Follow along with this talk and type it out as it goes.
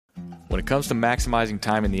When it comes to maximizing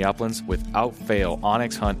time in the uplands, without fail,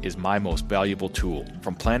 onX Hunt is my most valuable tool.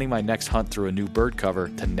 From planning my next hunt through a new bird cover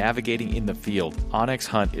to navigating in the field, onX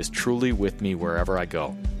Hunt is truly with me wherever I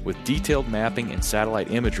go. With detailed mapping and satellite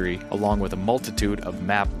imagery, along with a multitude of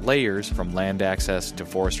map layers from land access to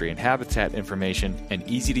forestry and habitat information, and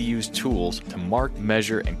easy-to-use tools to mark,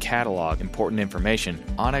 measure, and catalog important information,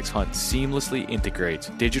 onX Hunt seamlessly integrates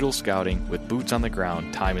digital scouting with boots on the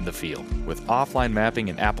ground time in the field. With offline mapping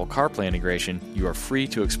and Apple CarPlay integration, you are free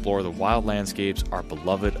to explore the wild landscapes our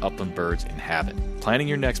beloved upland birds inhabit. Planning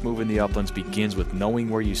your next move in the uplands begins with knowing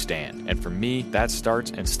where you stand, and for me, that starts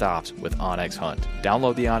and stops with onX Hunt.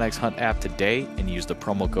 Download the onX Hunt app today and use the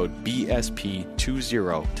promo code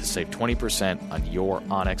BSP20 to save 20% on your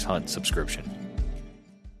onX Hunt subscription.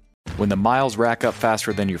 When the miles rack up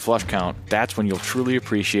faster than your flush count, that's when you'll truly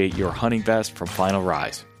appreciate your hunting vest from Final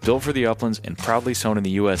Rise. Built for the uplands and proudly sewn in the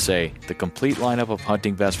USA, the complete lineup of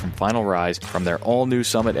hunting vests from Final Rise, from their all-new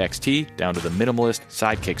Summit XT down to the minimalist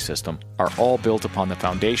Sidekick system, are all built upon the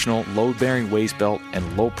foundational load-bearing waist belt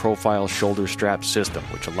and low-profile shoulder strap system,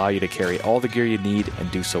 which allow you to carry all the gear you need and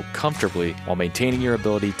do so comfortably while maintaining your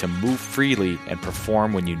ability to move freely and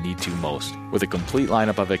perform when you need to most. With a complete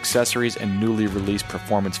lineup of accessories and newly released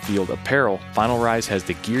performance field apparel, Final Rise has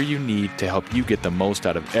the gear you need to help you get the most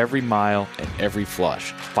out of every mile and every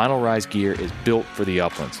flush. Final Rise gear is built for the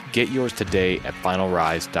uplands. Get yours today at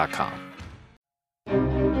finalrise.com.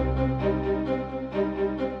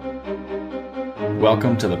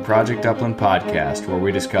 Welcome to the Project Upland podcast, where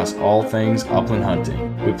we discuss all things upland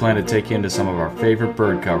hunting. We plan to take you into some of our favorite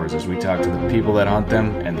bird covers as we talk to the people that hunt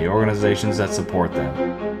them and the organizations that support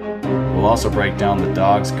them. We'll also break down the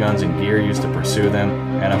dogs, guns, and gear used to pursue them,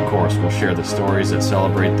 and of course, we'll share the stories that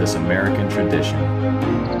celebrate this American tradition.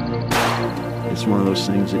 It's one of those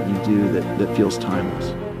things that you do that feels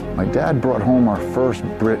timeless. My dad brought home our first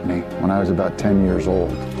Brittany when I was about 10 years old.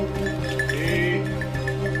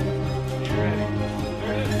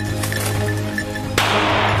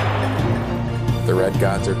 The red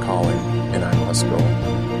gods are calling, and I must go.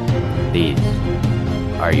 These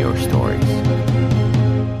are your stories.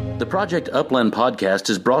 The Project Upland podcast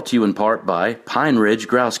is brought to you in part by Pine Ridge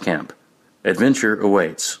Grouse Camp. Adventure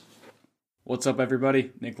awaits. What's up,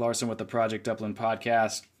 everybody? Nick Larson with the Project Upland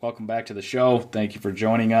podcast. Welcome back to the show. Thank you for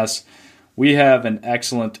joining us. We have an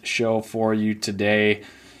excellent show for you today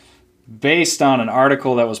based on an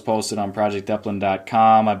article that was posted on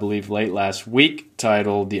projectupland.com, I believe late last week,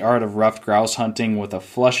 titled The Art of Ruffed Grouse Hunting with a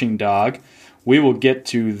Flushing Dog. We will get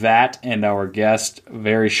to that and our guest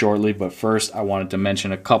very shortly, but first I wanted to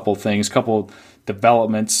mention a couple things, couple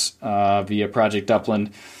developments via Project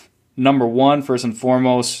Upland. Number one, first and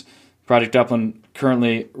foremost, Project Upland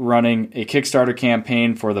currently running a Kickstarter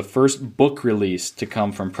campaign for the first book release to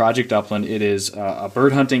come from Project Upland. It is a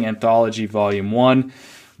Bird Hunting Anthology Volume 1.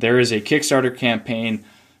 There is a Kickstarter campaign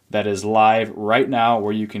that is live right now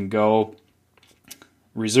where you can go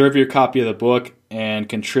reserve your copy of the book and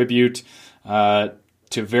contribute to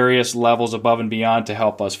various levels above and beyond to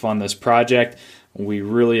help us fund this project. We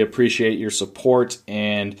really appreciate your support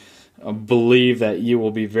and believe that you will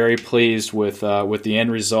be very pleased with the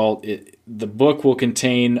end result. The book will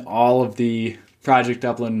contain all of the Project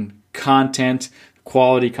Upland content,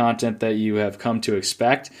 quality content that you have come to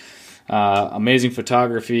expect. Amazing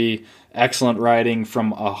photography, excellent writing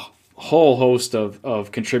from a whole host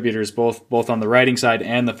of contributors, both on the writing side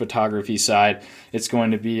and the photography side. It's going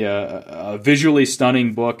to be a visually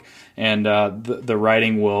stunning book, and the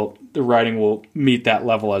writing will meet that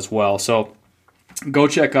level as well. So go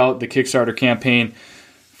check out the Kickstarter campaign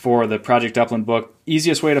for the Project Upland book.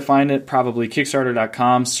 Easiest way to find it, probably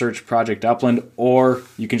Kickstarter.com, search Project Upland, or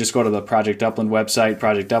you can just go to the Project Upland website,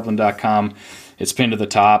 projectupland.com. It's pinned to the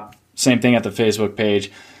top. Same thing at the Facebook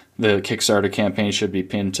page. The Kickstarter campaign should be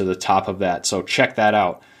pinned to the top of that, so check that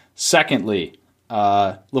out. Secondly,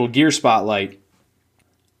 little gear spotlight.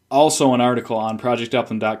 Also an article on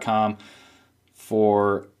projectupland.com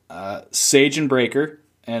for Sage and Breaker,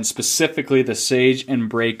 and specifically the Sage and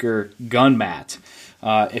Breaker gun mat.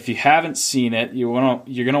 If you haven't seen it, you're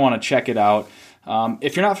going to want to check it out.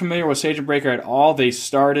 If you're not familiar with Sage and Breaker at all, they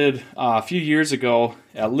started a few years ago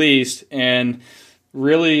at least, and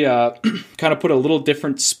really kind of put a little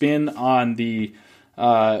different spin on the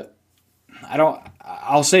I'll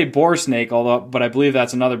say boar snake, but I believe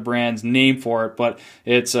that's another brand's name for it. But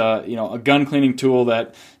it's a gun cleaning tool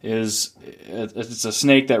that it's a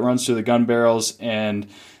snake that runs through the gun barrels, and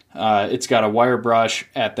it's got a wire brush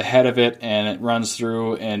at the head of it, and it runs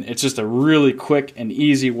through, and it's just a really quick and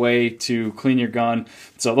easy way to clean your gun.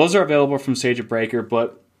 So those are available from Sage and Breaker.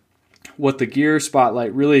 But what the gear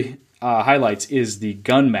spotlight really highlights is the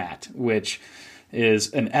gun mat, which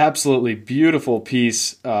is an absolutely beautiful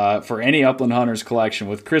piece for any Upland Hunters collection.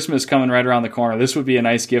 With Christmas coming right around the corner, this would be a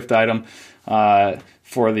nice gift item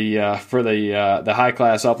for the high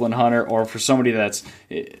class Upland Hunter, or for somebody that's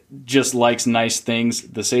just likes nice things.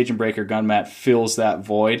 The Sage and Breaker gun mat fills that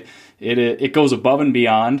void. It goes above and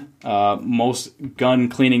beyond most gun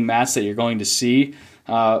cleaning mats that you're going to see,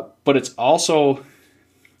 but it's also,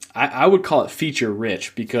 I would call it feature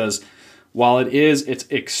rich, because while it's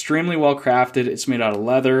extremely well crafted. It's made out of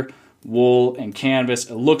leather, wool, and canvas.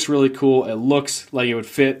 It looks really cool. It looks like it would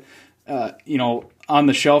fit, on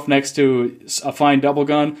the shelf next to a fine double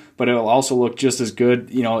gun, but it'll also look just as good,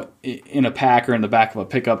 in a pack or in the back of a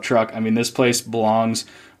pickup truck. I mean, this place belongs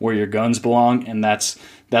where your guns belong, and that's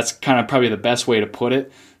kind of probably the best way to put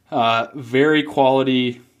it. Very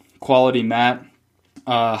quality mat,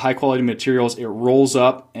 high quality materials. It rolls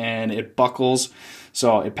up and it buckles,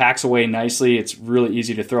 so it packs away nicely. It's really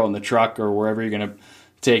easy to throw in the truck or wherever you're going to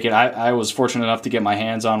take it. I was fortunate enough to get my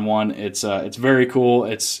hands on one. It's very cool.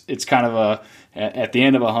 It's kind of at the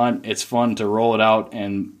end of a hunt, it's fun to roll it out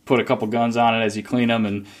and put a couple guns on it as you clean them,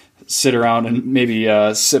 and sit around and maybe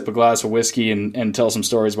sip a glass of whiskey and tell some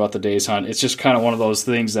stories about the day's hunt. It's just kind of one of those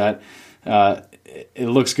things that it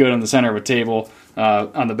looks good on the center of a table,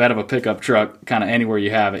 on the bed of a pickup truck, kind of anywhere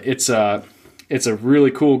you have it. It's a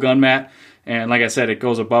really cool gun mat, and like I said, it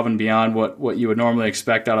goes above and beyond what you would normally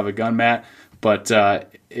expect out of a gun mat. But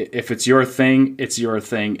if it's your thing, it's your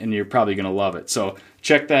thing, and you're probably going to love it. So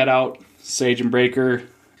check that out, Sage and Breaker.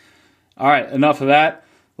 All right, enough of that.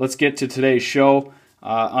 Let's get to today's show.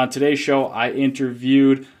 On today's show, I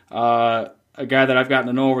interviewed a guy that I've gotten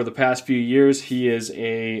to know over the past few years. He is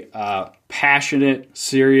a passionate,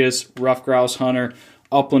 serious rough grouse hunter,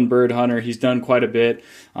 upland bird hunter. He's done quite a bit.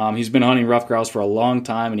 He's been hunting rough grouse for a long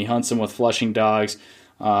time, and he hunts them with flushing dogs.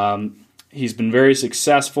 He's been very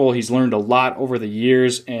successful. He's learned a lot over the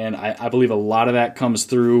years, and I believe a lot of that comes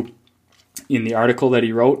through in the article that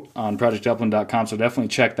he wrote on ProjectUpland.com, so definitely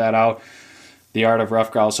check that out, The Art of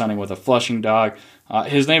Rough Grouse Hunting with a Flushing Dog.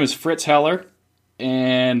 His name is Fritz Heller,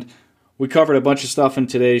 and we covered a bunch of stuff in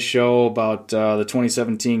today's show about the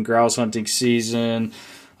 2017 grouse hunting season,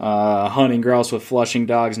 hunting grouse with flushing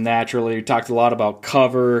dogs naturally. We talked a lot about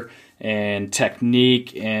cover and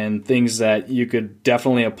technique and things that you could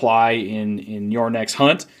definitely apply in your next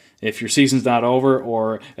hunt if your season's not over,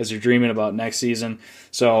 or as you're dreaming about next season.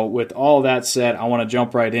 So with all that said, I want to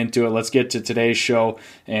jump right into it. Let's get to today's show,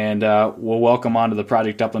 and we'll welcome onto the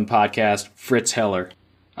Project Upland podcast, Fritz Heller.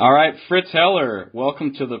 All right, Fritz Heller,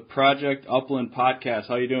 welcome to the Project Upland podcast.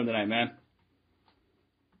 How you doing tonight, man?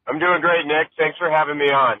 I'm doing great, Nick. Thanks for having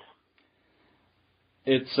me on.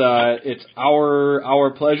 It's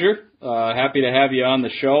our pleasure. Happy to have you on the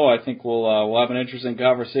show. I think we'll have an interesting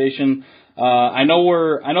conversation. I know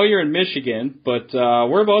you're in Michigan, but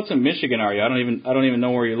whereabouts in Michigan are you? I don't even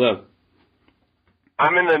know where you live.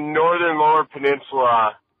 I'm in the northern Lower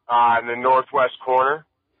Peninsula, in the northwest corner,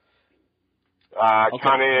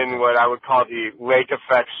 kind of in what I would call the lake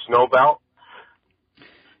effect snow belt.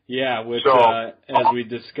 Yeah, as we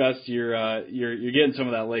discussed, you're getting some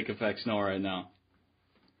of that lake effect snow right now.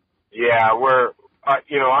 Yeah, we're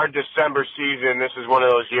our December season. This is one of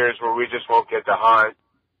those years where we just won't get to hunt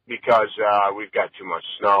because we've got too much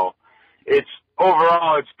snow.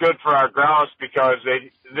 Overall it's good for our grouse because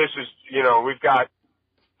we've got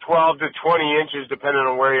 12 to 20 inches, depending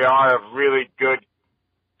on where you are, of really good,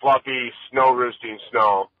 fluffy snow roosting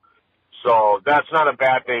snow. So that's not a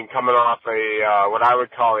bad thing coming off what I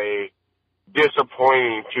would call a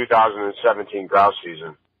disappointing 2017 grouse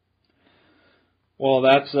season. Well,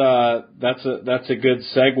 that's a good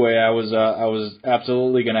segue. I was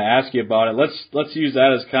absolutely going to ask you about it. Let's use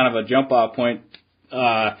that as kind of a jump off point.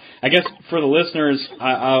 I guess for the listeners,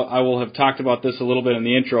 I will have talked about this a little bit in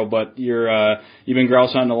the intro, but you've been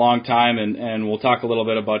grouse hunting a long time, and we'll talk a little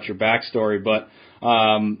bit about your backstory. But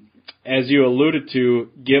as you alluded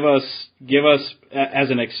to, give us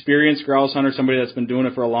as an experienced grouse hunter, somebody that's been doing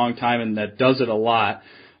it for a long time and that does it a lot.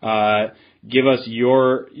 Give us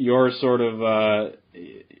your sort of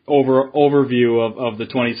overview of the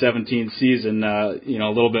 2017 season, a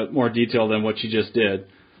little bit more detail than what you just did.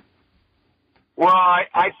 Well,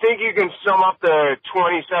 I think you can sum up the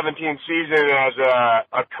 2017 season as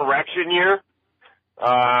a correction year.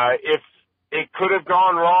 If it could have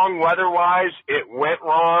gone wrong weather-wise, it went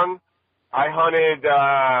wrong. I hunted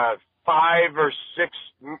 5 or 6,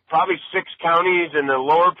 probably 6 counties in the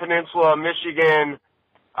Lower Peninsula of Michigan.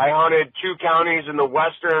 I hunted 2 counties in the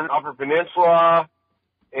Western Upper Peninsula,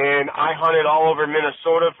 and I hunted all over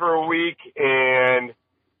Minnesota for a week, and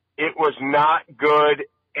it was not good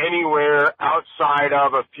anywhere outside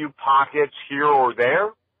of a few pockets here or there.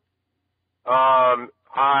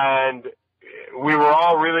 And we were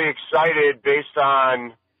all really excited based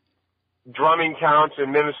on drumming counts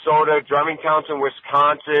in Minnesota, drumming counts in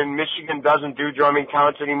Wisconsin. Michigan doesn't do drumming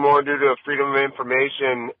counts anymore due to a Freedom of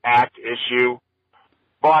Information Act issue.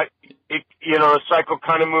 But, the cycle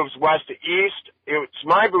kind of moves west to east. It's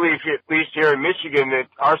my belief, at least here in Michigan, that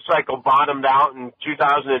our cycle bottomed out in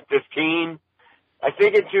 2015. I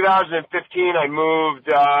think in 2015 I moved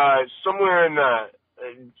somewhere in the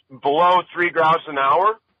below 3 grouse an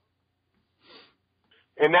hour.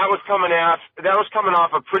 And that was coming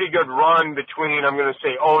off a pretty good run between, I'm going to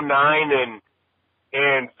say, 09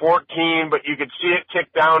 and 14, but you could see it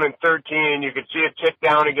tick down in 13. You could see it tick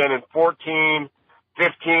down again in 14.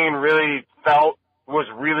 15 really was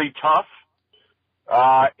really tough.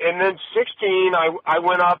 And then 16, I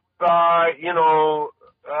went up,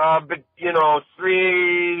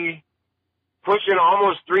 pushing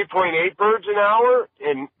almost 3.8 birds an hour.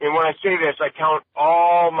 And when I say this, I count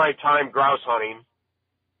all my time grouse hunting.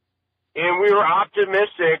 And we were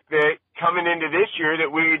optimistic that coming into this year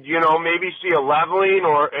that we'd, maybe see a leveling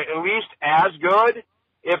or at least as good,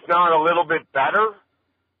 if not a little bit better.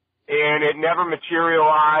 And it never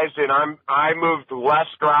materialized, and I moved less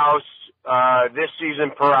grouse this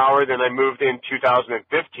season per hour than I moved in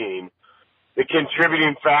 2015. The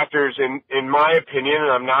contributing factors, in my opinion,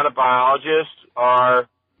 and I'm not a biologist, are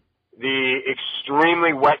the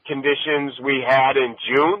extremely wet conditions we had in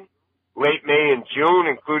June. Late May and June,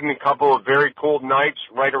 including a couple of very cold nights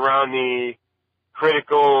right around the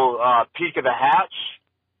critical peak of the hatch,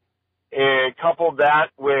 and coupled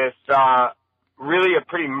that with really a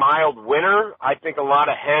pretty mild winter. I think a lot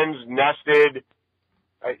of hens nested.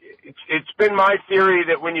 It's been my theory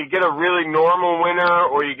that when you get a really normal winter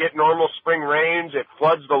or you get normal spring rains, it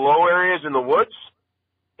floods the low areas in the woods,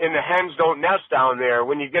 and the hens don't nest down there.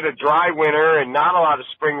 When you get a dry winter and not a lot of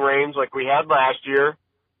spring rains like we had last year,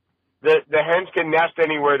 the hens can nest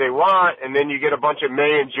anywhere they want, and then you get a bunch of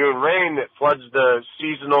May and June rain that floods the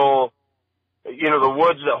seasonal, the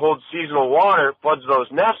woods that hold seasonal water, floods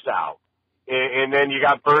those nests out. And then you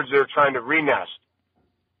got birds that are trying to re-nest.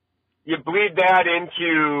 You bleed that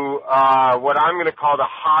into what I'm going to call the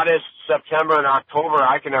hottest September and October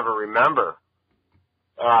I can ever remember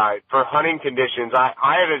for hunting conditions. I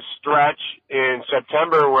had a stretch in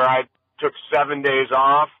September where I took 7 days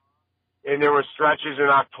off, and there were stretches in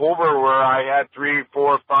October where I had 3,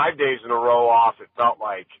 4, 5 days in a row off, it felt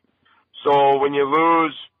like. So when you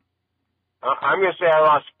lose, I'm going to say I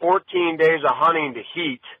lost 14 days of hunting to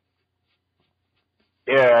heat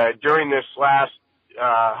during this last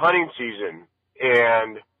hunting season,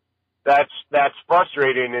 and that's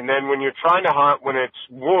frustrating. And then when you're trying to hunt when it's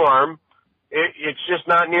warm, it's just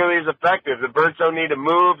not nearly as effective. The birds don't need to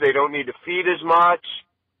move, they don't need to feed as much,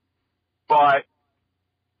 but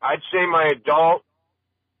I'd say my adult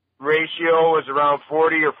ratio was around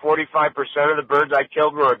 40 or 45% of the birds I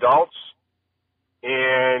killed were adults.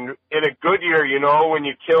 And in a good year, when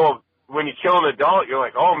you kill an adult, you're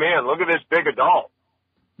like, oh man, look at this big adult.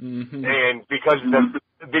 Mm-hmm. And because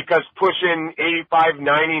pushing 85,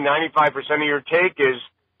 90, 95% of your take is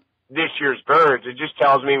this year's birds, it just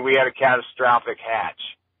tells me we had a catastrophic hatch.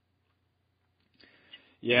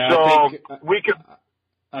 Yeah. So we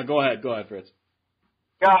could. Go ahead, Fritz.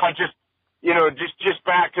 Yeah, just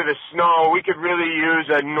back to the snow. We could really use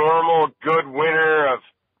a normal, good winter of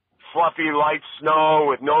fluffy, light snow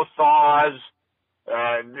with no thaws.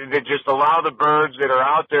 That just allow the birds that are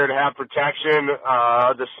out there to have protection,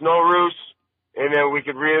 the snow roosts, and then we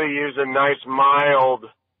could really use a nice mild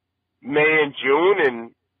May and June,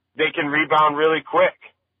 and they can rebound really quick.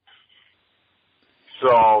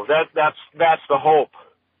 So that's the hope.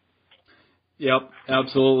 Yep,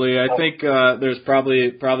 absolutely. I think there's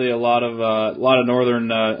probably a lot of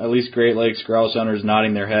northern, at least Great Lakes grouse hunters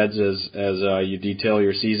nodding their heads as you detail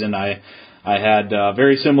your season. I had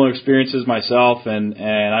very similar experiences myself, and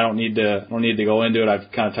I don't need to go into it.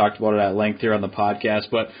 I've kind of talked about it at length here on the podcast.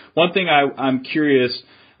 But one thing I'm curious.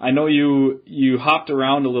 I know you hopped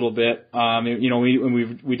around a little bit.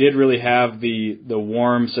 We did really have the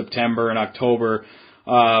warm September and October.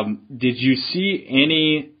 Did you see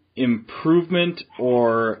any improvement,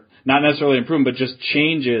 or not necessarily improvement, but just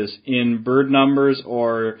changes in bird numbers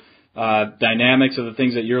or dynamics of the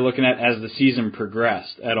things that you're looking at as the season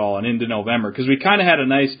progressed at all and into November? Because we kind of had a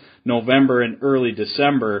nice November and early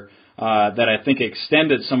December that I think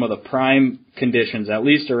extended some of the prime conditions, at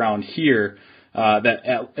least around here,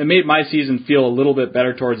 that it made my season feel a little bit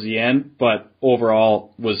better towards the end, but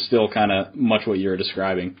overall was still kind of much what you're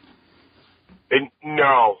describing.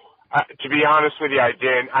 No. To be honest with you, I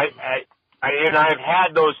didn't. And I've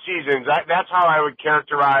had those seasons. That's how I would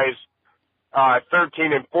characterize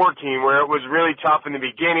 13 and 14, where it was really tough in the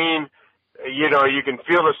beginning. You know, you can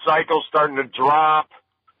feel the cycle starting to drop,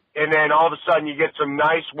 and then all of a sudden you get some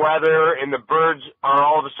nice weather, and the birds are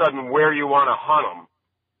all of a sudden where you want to hunt them.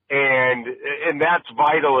 And that's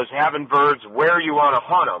vital, is having birds where you want to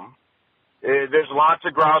hunt them. There's lots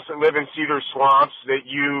of grouse that live in cedar swamps that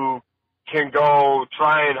you can go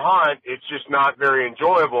try and hunt. It's just not very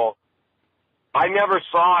enjoyable. I never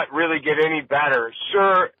saw it really get any better.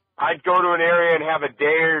 Sure, I'd go to an area and have a day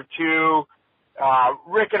or two.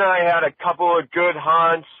 Rick and I had a couple of good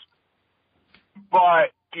hunts,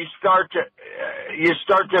 but you start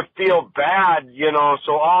to feel bad, you know.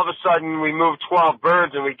 So all of a sudden we move 12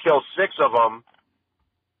 birds and we kill 6 of them.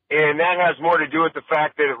 And that has more to do with the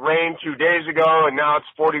fact that it rained 2 days ago and now it's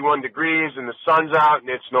 41 degrees and the sun's out and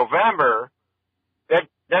it's November.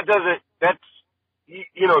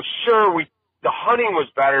 Sure, the hunting was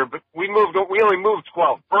better, but we only moved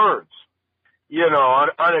 12 birds, you know,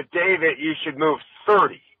 on a day that you should move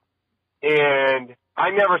 30. And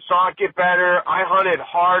I never saw it get better. I hunted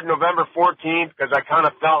hard November 14th because I kind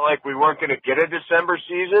of felt like we weren't going to get a December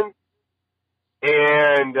season.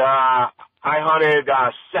 And I hunted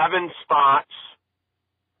 7 spots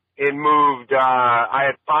and moved, I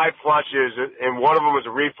had 5 flushes, and one of them was a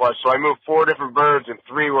reflush, so I moved 4 different birds and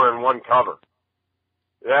 3 were in one cover.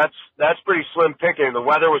 That's pretty slim picking. The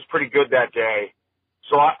weather was pretty good that day.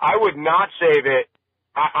 So I would not say that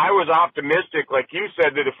I was optimistic, like you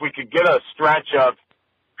said, that if we could get a stretch of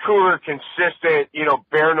cooler, consistent, you know,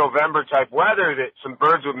 bare November type weather, that some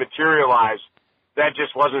birds would materialize. That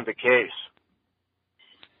just wasn't the case.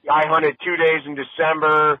 I hunted 2 days in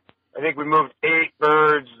December. I think we moved 8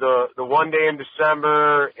 birds the one day in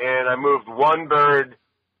December, and I moved 1 bird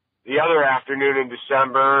the other afternoon in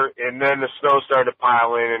December, and then the snow started to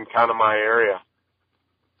pile in kind of my area.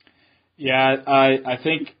 Yeah, I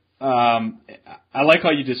think I like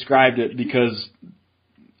how you described it, because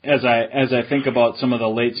as I think about some of the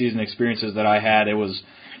late season experiences that I had,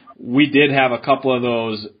 we did have a couple of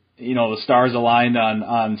those, you know, the stars aligned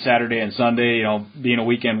on Saturday and Sunday, you know, being a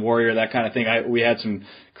weekend warrior, that kind of thing. We had some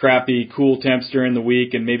crappy, cool temps during the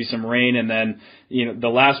week and maybe some rain. And then, you know, the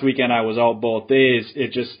last weekend I was out both days,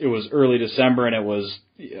 it was early December and it was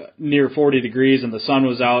near 40 degrees and the sun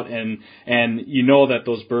was out, and you know that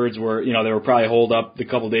those birds were, you know, they were probably holed up the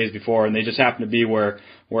couple days before, and they just happened to be where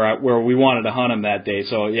we wanted to hunt them that day.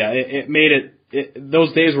 So yeah, it made it,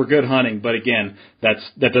 those days were good hunting, but again, that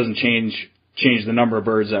doesn't change the number of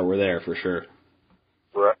birds that were there, for sure.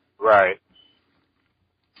 Right.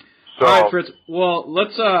 So, all right, Fritz. Well,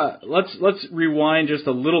 let's rewind just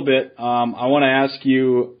a little bit. I want to ask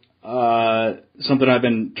you something I've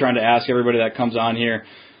been trying to ask everybody that comes on here.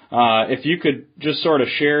 If you could just sort of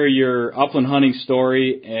share your upland hunting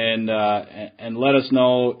story and let us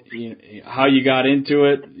know, you know, how you got into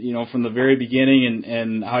it, you know, from the very beginning,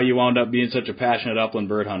 and how you wound up being such a passionate upland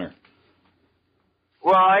bird hunter.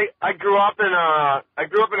 Well, I grew up in a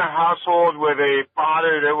household with a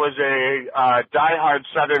father that was a diehard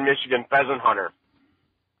Southern Michigan pheasant hunter,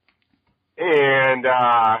 and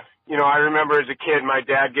you know, I remember as a kid my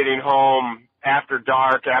dad getting home after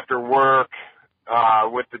dark, after work,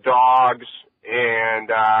 with the dogs and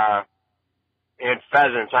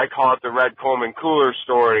pheasants. I call it the Red Coleman Cooler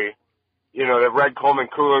story. You know, the Red Coleman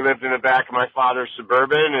Cooler lived in the back of my father's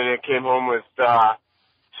Suburban, and it came home with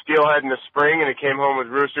steelhead in the spring, and it came home with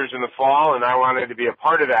roosters in the fall, and I wanted to be a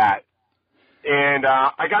part of that. And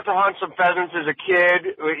I got to hunt some pheasants as a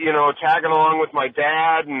kid, you know, tagging along with my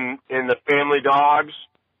dad and the family dogs.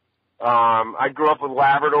 I grew up with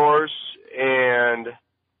Labradors, and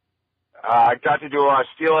I got to do a lot of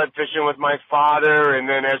steelhead fishing with my father. And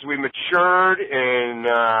then as we matured,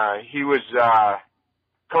 and he was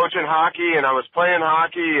coaching hockey, and I was playing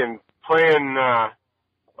hockey and playing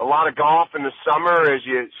a lot of golf in the summer, as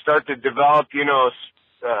you start to develop, you know,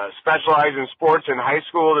 specialize in sports in high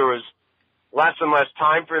school, there was less and less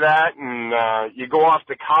time for that, and you go off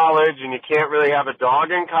to college, and you can't really have a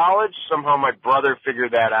dog in college. Somehow my brother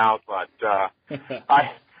figured that out, but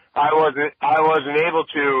I wasn't able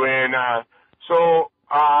to, and so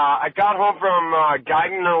I got home from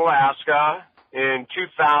Guidon, Alaska in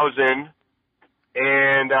 2000,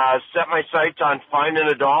 and set my sights on finding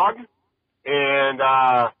a dog, and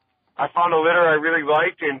I found a litter I really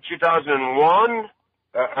liked in 2001.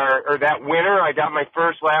 Or that winter. I got my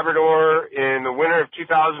first Labrador in the winter of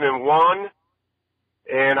 2001,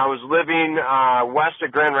 and I was living west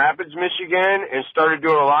of Grand Rapids, Michigan, and started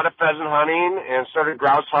doing a lot of pheasant hunting and started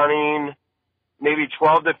grouse hunting maybe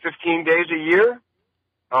 12 to 15 days a year.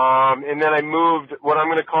 and then I moved what I'm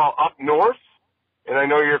going to call up north, and I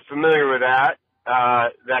know you're familiar with that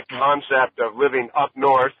concept of living up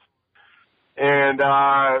north. And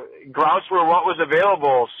grouse were what was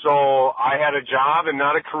available, so I had a job and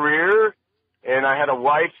not a career, and I had a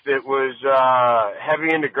wife that was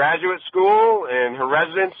heavy into graduate school and her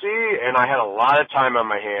residency, and I had a lot of time on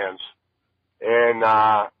my hands. And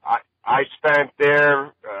I spent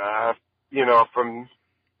there,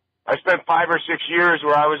 I spent 5 or 6 years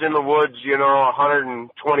where I was in the woods,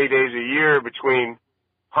 120 days a year between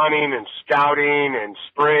hunting and scouting and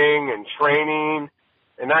spring and training.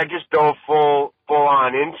 And I just dove full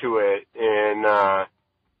on into it. And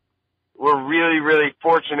we're really, really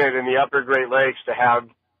fortunate in the Upper Great Lakes to have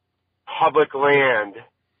public land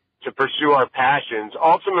to pursue our passions.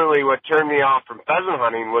 Ultimately, what turned me off from pheasant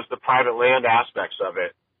hunting was the private land aspects of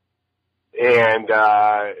it. And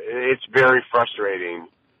it's very frustrating,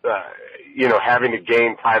 having to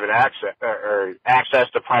gain private access or access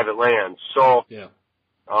to private land. So, yeah.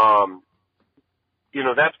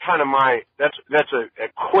 That's kind of that's a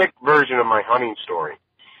quick version of my hunting story.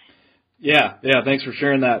 Yeah. Thanks for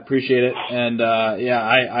sharing that. Appreciate it. And,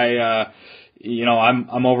 I'm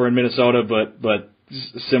over in Minnesota, but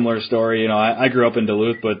similar story. I grew up in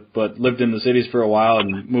Duluth, but lived in the cities for a while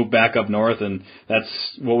and moved back up north. And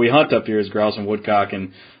that's what we hunt up here is grouse and woodcock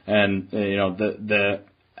and the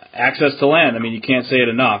access to land. I mean, you can't say it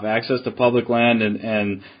enough. Access to public land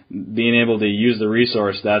and being able to use the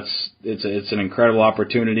resource. It's an incredible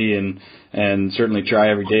opportunity and certainly try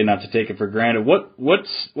every day not to take it for granted.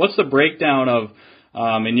 What's the breakdown of,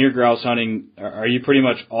 in your grouse hunting? Are you pretty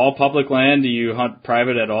much all public land? Do you hunt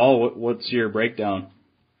private at all? What's your breakdown?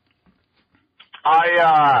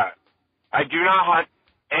 I do not hunt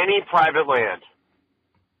any private land.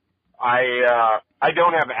 I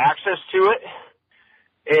don't have access to it.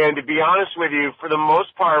 And to be honest with you, for the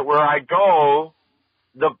most part, where I go,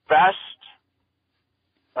 the best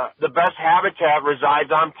habitat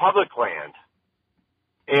resides on public land.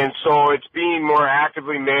 And so it's being more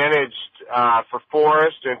actively managed for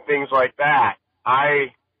forest and things like that.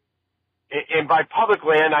 And by public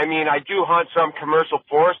land, I mean I do hunt some Commercial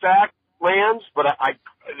Forest Act lands, but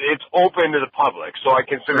it's open to the public, so I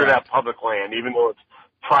consider that public land, even though it's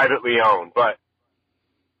privately owned. But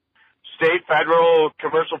state, federal,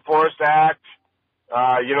 Commercial Forest Act,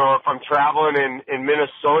 if I'm traveling in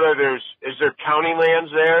Minnesota, is there county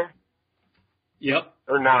lands there? Yep.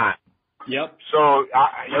 Or not? Yep. So,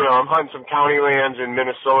 I'm hunting some county lands in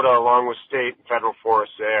Minnesota along with state and federal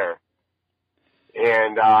forests there.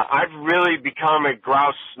 And I've really become a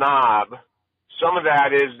grouse snob. Some of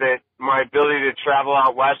that is that my ability to travel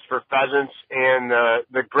out west for pheasants and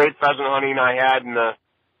the great pheasant hunting I had in the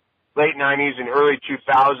late 90s and early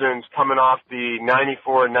 2000s coming off the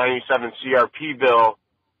 94 and 97 CRP bill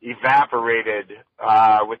evaporated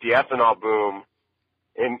with the ethanol boom.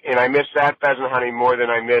 And I miss that pheasant hunting more than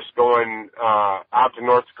I miss going out to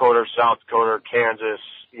North Dakota or South Dakota or Kansas.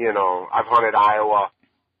 I've hunted Iowa.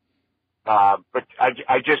 But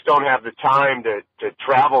I just don't have the time to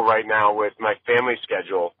travel right now with my family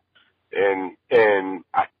schedule. And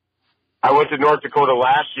I went to North Dakota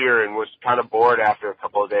last year and was kind of bored after a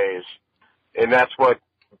couple of days. And that's what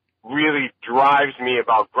really drives me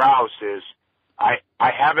about grouse is I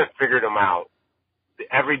haven't figured them out.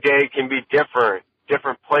 Every day can be different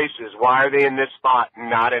places. Why are they in this spot and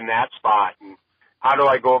not in that spot? And how do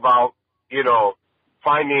I go about,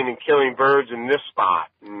 finding and killing birds in this spot?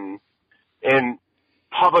 And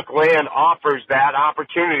public land offers that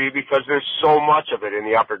opportunity because there's so much of it in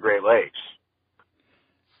the Upper Great Lakes.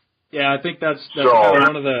 Yeah, I think that's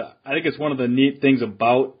kind of it's one of the neat things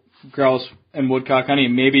about grouse and woodcock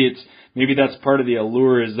hunting. Maybe that's part of the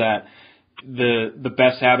allure is that the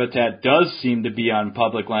best habitat does seem to be on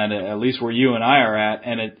public land, at least where you and I are at,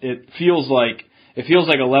 and it feels like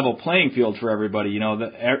a level playing field for everybody.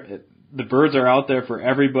 The birds are out there for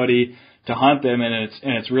everybody to hunt them, and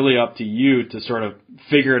it's really up to you to sort of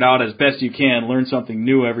figure it out as best you can, learn something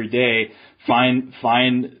new every day, find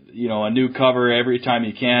a new cover every time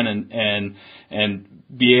you can, and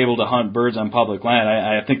be able to hunt birds on public land.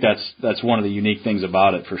 I think that's one of the unique things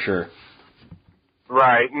about it for sure.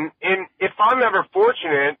 Right, and if I'm ever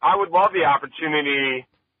fortunate, I would love the opportunity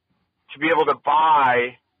to be able to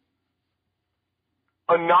buy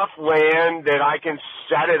enough land that I can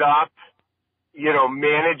set it up,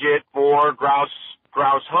 manage it for grouse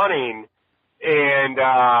hunting. And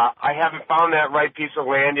I haven't found that right piece of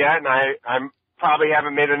land yet, and I probably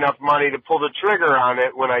haven't made enough money to pull the trigger on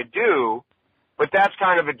it when I do. But that's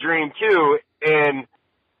kind of a dream too. And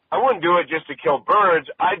I wouldn't do it just to kill birds.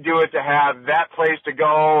 I'd do it to have that place to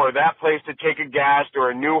go, or that place to take a guest, or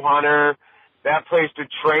a new hunter, that place to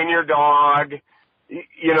train your dog,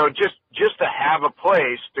 you know, just to have a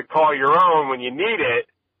place to call your own when you need it.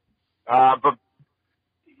 But,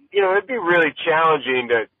 you know, it'd be really challenging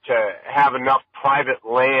to have enough private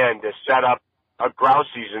land to set up a grouse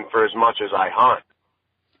season for as much as I hunt.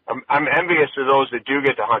 I'm envious of those that do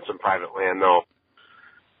get to hunt some private land, though.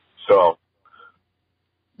 So.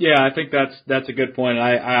 Yeah, I think that's a good point.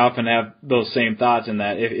 I often have those same thoughts in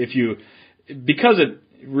that if you, because it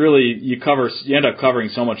really, you end up covering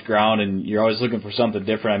so much ground and you're always looking for something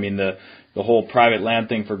different. I mean, the whole private land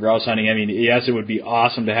thing for grouse hunting, I mean, yes, it would be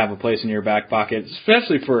awesome to have a place in your back pocket,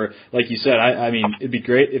 especially for, like you said, I mean, it'd be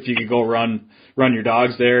great if you could go run your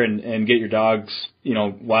dogs there and get your dogs, you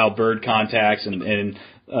know, wild bird contacts and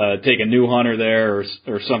take a new hunter there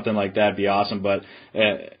or something like that. It'd be awesome. But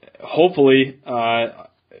hopefully,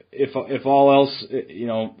 if all else, you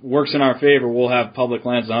know, works in our favor, we'll have public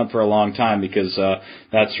lands to hunt for a long time, because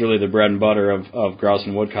that's really the bread and butter of grouse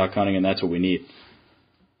and woodcock hunting, and that's what we need.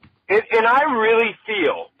 And I really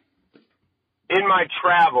feel in my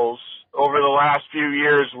travels over the last few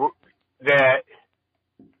years that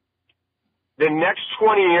the next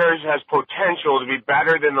 20 years has potential to be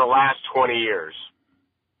better than the last 20 years.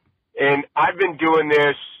 And I've been doing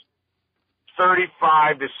this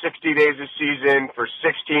 35 to 60 days a season for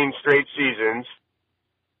 16 straight seasons.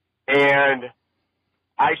 And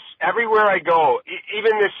everywhere I go,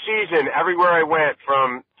 even this season, everywhere I went,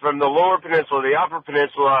 from the lower peninsula, the upper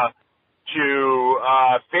peninsula, to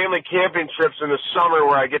family camping trips in the summer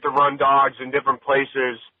where I get to run dogs in different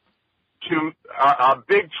places, to a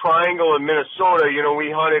big triangle in Minnesota. You know,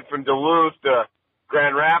 we hunted from Duluth to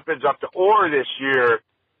Grand Rapids up to Orr this year.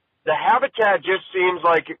 The habitat just seems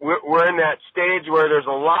like we're in that stage where there's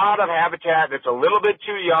a lot of habitat that's a little bit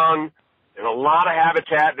too young and a lot of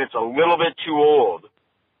habitat that's a little bit too old.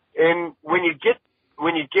 And when you get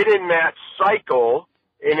in that cycle,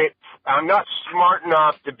 and I'm not smart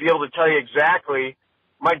enough to be able to tell you exactly,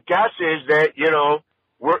 my guess is that, you know,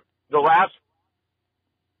 the last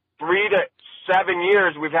 3 to 7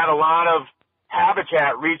 years, we've had a lot of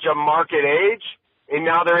habitat reach a market age, and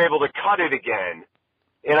now they're able to cut it again.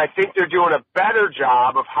 And I think they're doing a better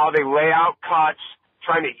job of how they lay out cuts,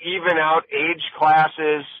 trying to even out age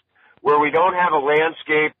classes, where we don't have a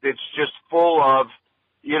landscape that's just full of,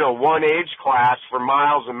 you know, one age class for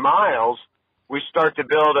miles and miles. We start to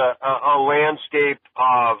build a landscape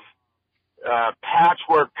of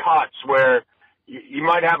patchwork cuts where you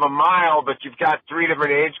might have a mile, but you've got 3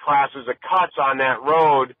 different age classes of cuts on that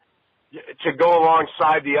road to go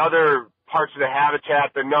alongside the other parts of the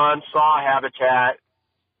habitat, the non-saw habitat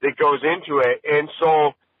that goes into it. And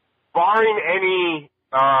so, barring any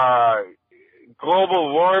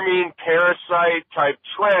global warming, parasite type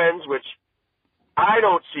trends, which I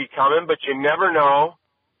don't see coming, but you never know,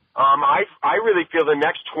 I really feel the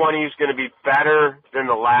next 20 is going to be better than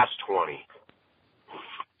the last 20.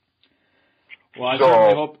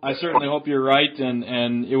 Well, I certainly hope you're right,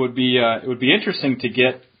 and it would be interesting to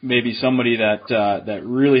get maybe somebody that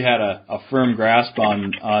really had a firm grasp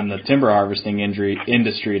on the timber harvesting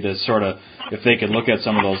industry to sort of, if they could look at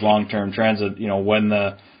some of those long-term trends of, you know, when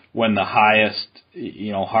the highest,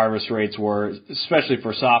 you know, harvest rates were, especially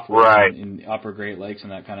for softwood, right, in the upper Great Lakes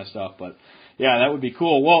and that kind of stuff. But yeah, that would be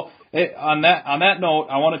cool. Well, on that note,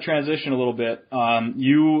 I want to transition a little bit.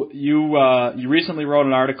 You recently wrote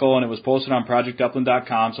an article, and it was posted on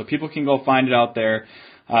ProjectUpland.com, so people can go find it out there.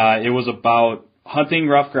 It was about hunting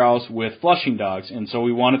rough grouse with flushing dogs, and so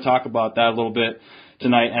we want to talk about that a little bit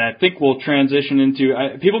tonight. And I think we'll transition into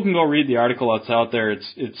people can go read the article that's out there.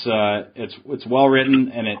 It's well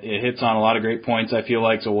written, and it hits on a lot of great points, I feel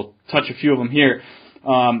like. So we'll touch a few of them here.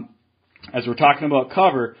 As we're talking about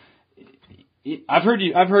cover, I've heard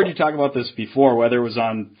you talk about this before, whether it was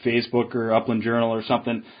on Facebook or Upland Journal or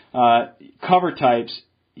something. Cover types.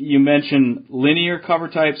 You mentioned linear cover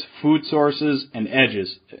types, food sources, and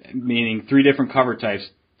edges, meaning 3 different cover types.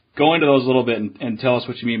 Go into those a little bit and tell us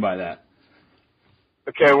what you mean by that.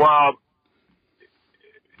 Okay, well,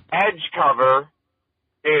 edge cover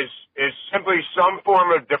is simply some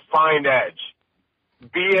form of defined edge,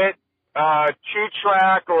 be it a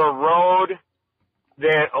 2-track or a road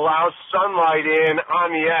that allows sunlight in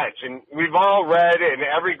on the edge. And we've all read in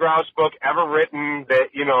every grouse book ever written that,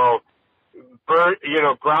 you know,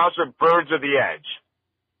 grouse are birds of the edge.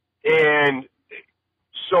 And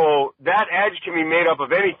so that edge can be made up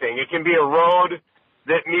of anything. It can be a road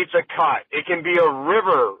that meets a cut. It can be a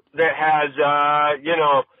river that has,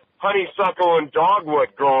 honeysuckle and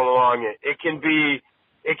dogwood growing along it. It can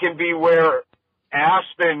be where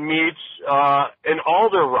aspen meets an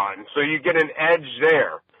alder run, so you get an edge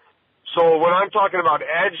there. So when I'm talking about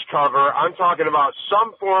edge cover, I'm talking about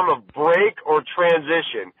some form of break or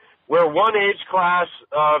transition where one age class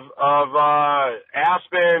of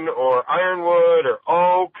aspen or ironwood or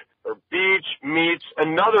oak or beech meets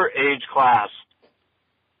another age class,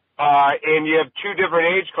 and you have two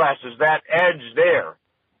different age classes, that edge there.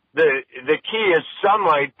 The key is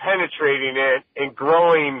sunlight penetrating it and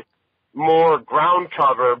growing more ground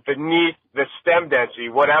cover beneath the stem density,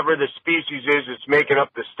 whatever the species is that's making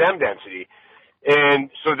up the stem density. And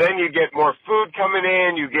so then you get more food coming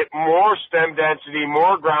in, you get more stem density,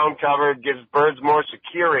 more ground cover, it gives birds more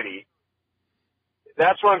security.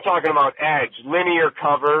 That's what I'm talking about, edge. Linear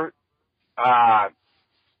cover.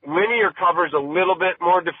 Linear cover is a little bit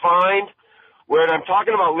more defined. When I'm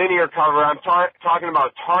talking about linear cover, I'm talking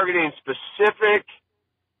about targeting specific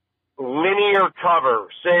linear cover.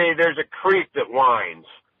 Say there's a creek that winds.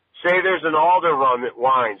 Say there's an alder run that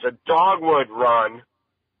winds, a dogwood run,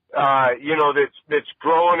 that's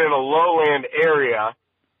growing in a lowland area.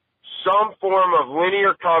 Some form of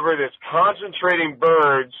linear cover that's concentrating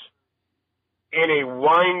birds in a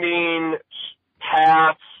winding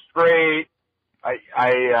path, straight.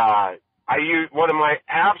 I use one of my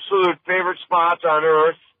absolute favorite spots on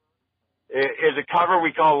earth is a cover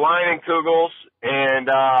we call Leinenkugels, and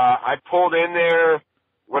I pulled in there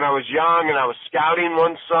when I was young, and I was scouting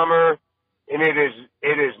one summer, and it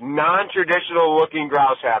is non-traditional looking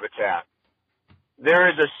grouse habitat. There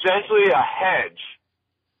is essentially a hedge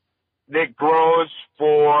that grows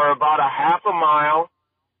for about a half a mile,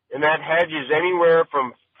 and that hedge is anywhere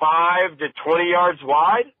from 5 to 20 yards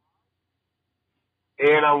wide.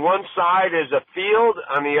 And on one side is a field,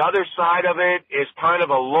 on the other side of it is kind of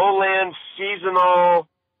a lowland seasonal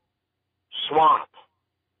swamp.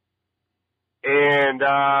 And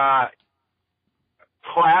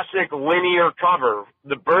classic linear cover.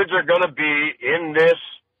 The birds are going to be in this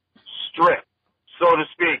strip, so to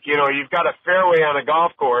speak. You know, you've got a fairway on a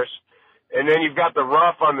golf course, and then you've got the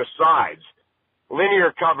rough on the sides.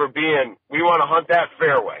 Linear cover being, we want to hunt that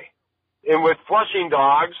fairway. And with flushing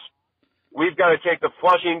dogs, we've got to take the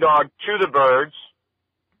flushing dog to the birds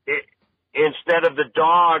instead of the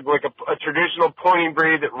dog, like a traditional pointing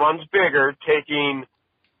breed that runs bigger, taking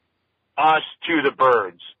us to the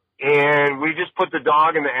birds. And we just put the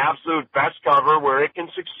dog in the absolute best cover where it can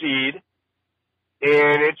succeed.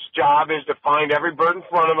 And its job is to find every bird in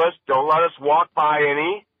front of us, don't let us walk by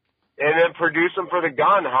any, and then produce them for the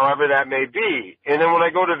gun, however that may be. And then when I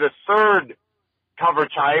go to the third cover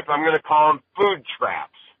type, I'm going to call them food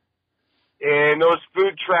traps. And those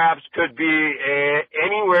food traps could be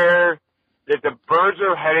anywhere that the birds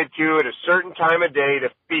are headed to at a certain time of day to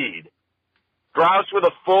feed. Grouse with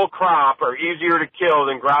a full crop are easier to kill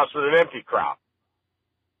than grouse with an empty crop.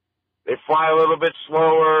 They fly a little bit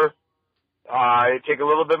slower. They take a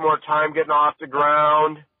little bit more time getting off the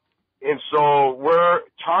ground. And so we're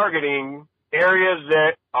targeting areas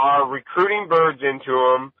that are recruiting birds into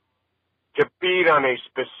them to feed on a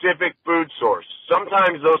specific food source.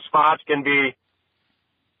 Sometimes those spots can be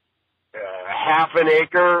half an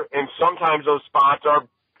acre, and sometimes those spots are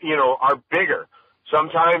bigger.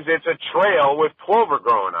 Sometimes it's a trail with clover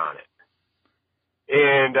growing on it.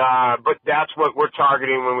 And, but that's what we're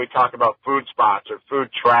targeting when we talk about food spots or food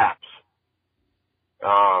traps.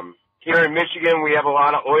 Here in Michigan, we have a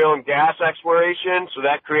lot of oil and gas exploration, so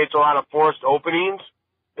that creates a lot of forest openings.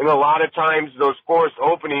 And a lot of times those forest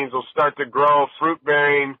openings will start to grow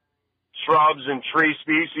fruit-bearing shrubs and tree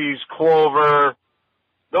species, clover,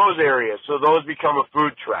 those areas. So those become a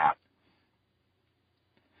food trap.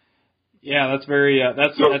 Yeah, that's very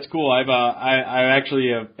that's cool. I actually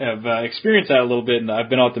have experienced that a little bit, and I've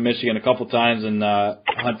been out to Michigan a couple times and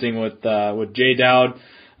hunting with Jay Dowd.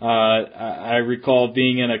 I recall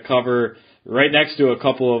being in a cover right next to a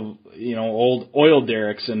couple of old oil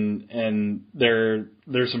derricks, and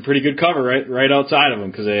there's some pretty good cover right outside of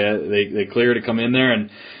them because they clear to come in there,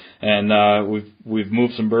 and we've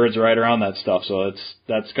moved some birds right around that stuff, so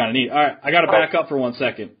that's kind of neat. All right, I got to back up for 1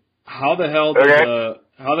 second. How the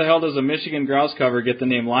hell does a Michigan grouse cover get the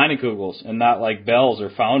name Leinenkugels and not like Bells or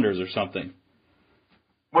Founders or something?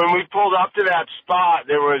 When we pulled up to that spot,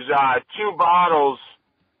 there was 2 bottles.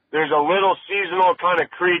 There's a little seasonal kind of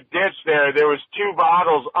creek ditch there. There was 2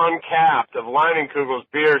 bottles uncapped of Leinenkugels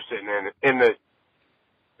beer sitting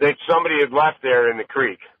that somebody had left there in the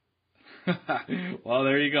creek. Well,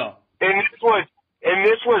 there you go. And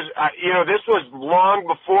this was long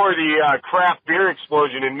before the craft beer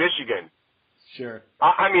explosion in Michigan. Sure.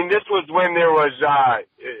 I mean, this was when there was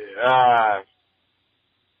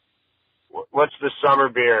what's the summer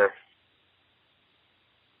beer?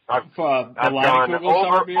 I've the gone Leinenkugel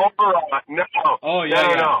summer beer? Oberon. No. Oh,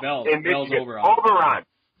 yeah, no. Bell's. In Bell's Michigan. Oberon. Oberon.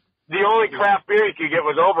 The only craft beer you could get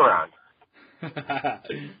was Oberon.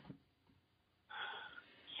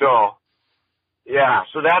 So, yeah,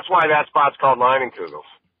 so that's why that spot's called Leinenkugels.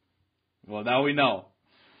 Well, now we know.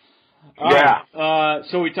 All Yeah. right.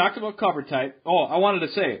 So we talked about cover type. Oh, I wanted to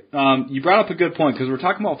say, you brought up a good point because we're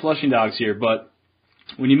talking about flushing dogs here, but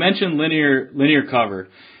when you mentioned linear cover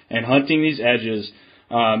and hunting these edges,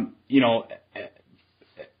 you know,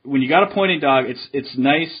 when you got a pointing dog, it's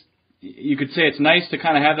nice. You could say it's nice to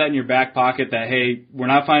kind of have that in your back pocket that, hey, we're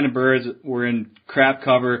not finding birds, we're in crap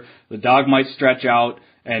cover, the dog might stretch out,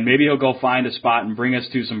 and maybe he'll go find a spot and bring us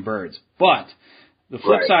to some birds. But the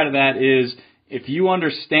flip side of that is if you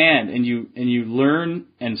understand and you learn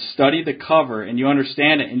and study the cover and you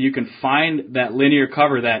understand it and you can find that linear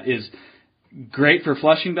cover that is great for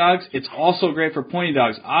flushing dogs, it's also great for pointing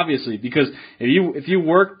dogs, obviously, because if you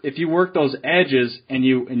work those edges and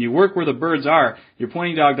you work where the birds are, your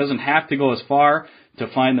pointing dog doesn't have to go as far to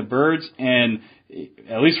find the birds. And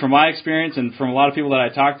at least from my experience and from a lot of people that I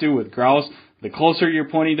talk to with grouse, the closer your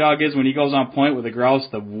pointing dog is when he goes on point with a grouse,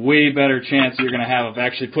 the way better chance you're going to have of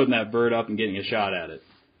actually putting that bird up and getting a shot at it.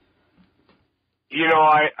 You know,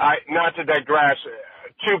 I not to digress,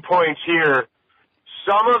 2 points here.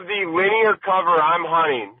 Some of the linear cover I'm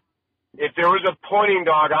hunting, if there was a pointing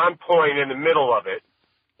dog on point in the middle of it,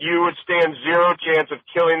 you would stand zero chance of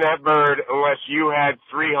killing that bird unless you had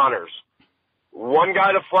 3 hunters. One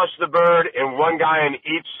guy to flush the bird and one guy on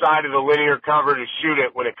each side of the linear cover to shoot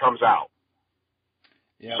it when it comes out.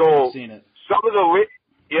 Yeah, so I've seen it. some of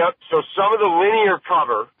the linear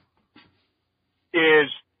cover is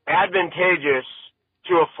advantageous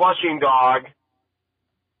to a flushing dog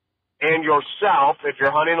and yourself if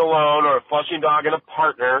you're hunting alone, or a flushing dog and a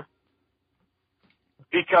partner,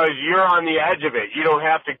 because you're on the edge of it. You don't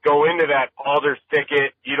have to go into that alder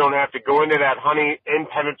thicket. You don't have to go into that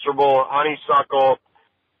impenetrable honeysuckle.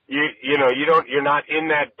 You're not in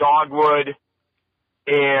that dogwood,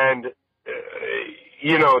 and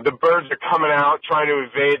the birds are coming out trying to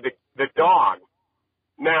evade the dog.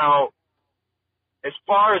 Now, as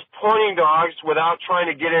far as pointing dogs, without trying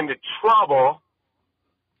to get into trouble,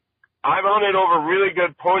 I've hunted over really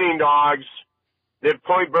good pointing dogs that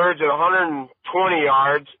point birds at 120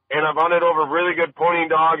 yards, and I've hunted over really good pointing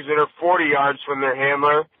dogs that are 40 yards from their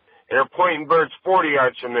handler and are pointing birds 40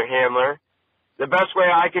 yards from their handler. The best way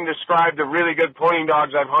I can describe the really good pointing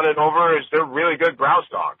dogs I've hunted over is they're really good grouse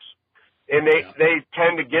dogs. And they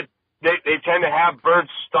tend to have birds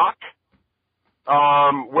stuck,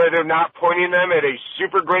 where they're not pointing them at a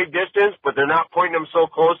super great distance, but they're not pointing them so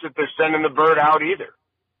close that they're sending the bird out either.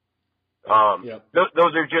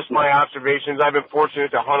 Those are just my observations. I've been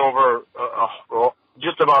fortunate to hunt over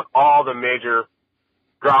just about all the major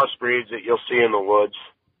grouse breeds that you'll see in the woods.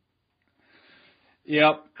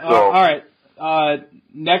 Yep. All right.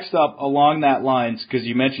 Next up, along that lines, because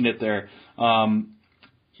you mentioned it there,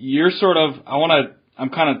 you're sort of, I'm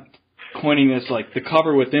kind of coining this like the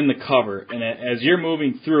cover within the cover, and as you're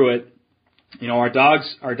moving through it, our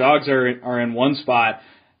dogs are in one spot,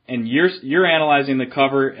 and you're analyzing the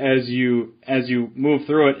cover as you move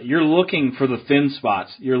through it. You're looking for the thin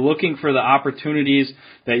spots. You're looking for the opportunities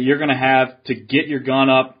that you're going to have to get your gun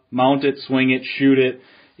up, mount it, swing it, shoot it.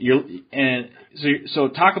 So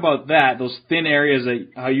talk about that, those thin areas,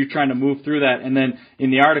 how you're trying to move through that. And then in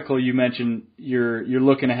the article you mentioned you're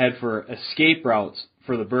looking ahead for escape routes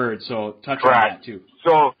for the birds. So touch on that too.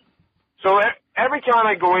 So every time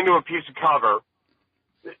I go into a piece of cover,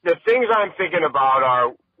 the things I'm thinking about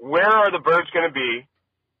are, where are the birds going to be?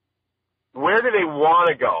 Where do they want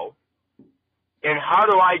to go? And how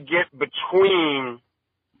do I get between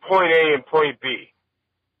point A and point B?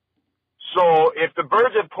 So if the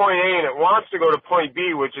bird's at point A and it wants to go to point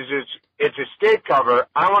B, which is its escape cover,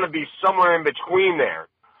 I want to be somewhere in between there.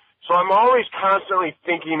 So I'm always constantly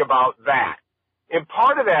thinking about that. And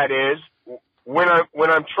part of that is when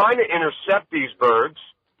I'm trying to intercept these birds,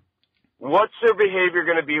 what's their behavior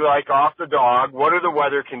going to be like off the dog? What are the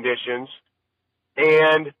weather conditions?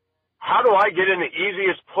 And how do I get in the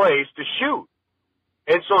easiest place to shoot?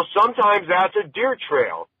 And so sometimes that's a deer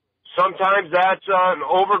trail. Sometimes that's an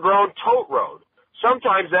overgrown tote road.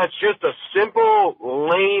 Sometimes that's just a simple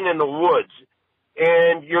lane in the woods.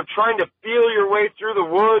 And you're trying to feel your way through the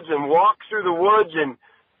woods and walk through the woods, and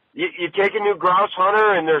you take a new grouse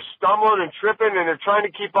hunter and they're stumbling and tripping and they're trying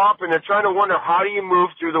to keep up and they're trying to wonder, how do you move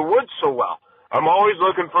through the woods so well? I'm always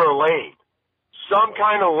looking for a lane, some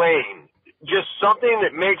kind of lane, just something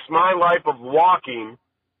that makes my life of walking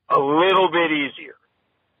a little bit easier.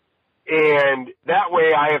 And that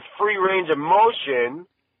way I have free range of motion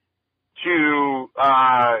to,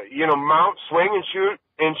 mount, swing,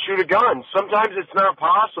 and shoot a gun. Sometimes it's not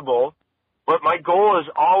possible, but my goal is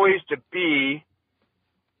always to be,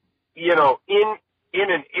 in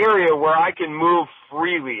an area where I can move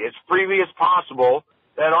as freely as possible.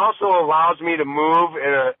 That also allows me to move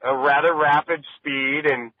at a rather rapid speed.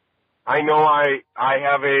 And I know I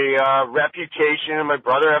have a reputation, and my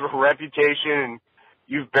brother have a reputation, and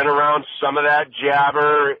you've been around some of that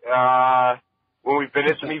jabber when we've been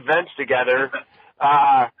at some events together,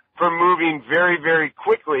 for moving very, very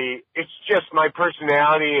quickly. It's just my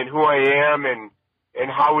personality and who I am and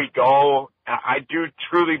how we go. I do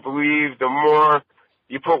truly believe the more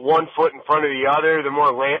you put one foot in front of the other, the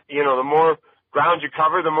more the more ground you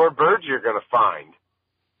cover, the more birds you're going to find.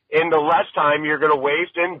 And the less time you're going to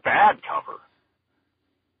waste in bad cover.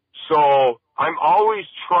 So I'm always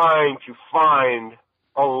trying to find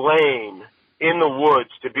a lane in the woods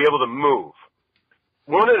to be able to move.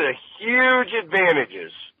 One of the huge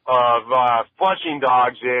advantages of flushing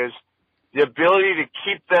dogs is the ability to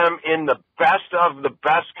keep them in the best of the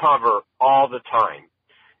best cover all the time.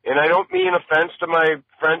 And I don't mean offense to my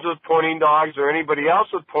friends with pointing dogs or anybody else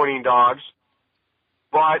with pointing dogs,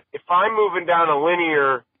 but if I'm moving down a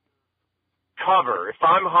linear cover, if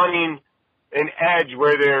I'm hunting an edge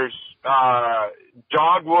where there's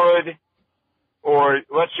dogwood, or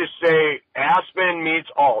let's just say aspen meets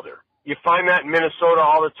alder. You find that in Minnesota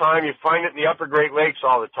all the time. You find it in the upper Great Lakes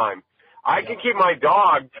all the time. I can keep my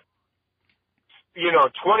dog,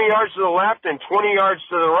 20 yards to the left and 20 yards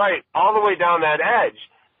to the right, all the way down that edge.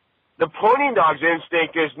 The pointing dog's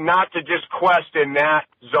instinct is not to just quest in that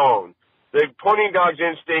zone. The pointing dog's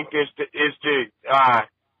instinct is to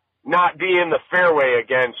not be in the fairway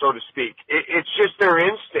again, so to speak. It's just their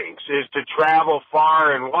instincts is to travel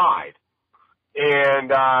far and wide.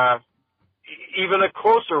 And even a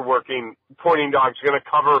closer working pointing dog's going to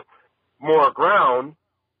cover more ground.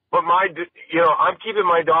 But I'm keeping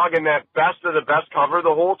my dog in that best of the best cover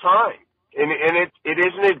the whole time. And it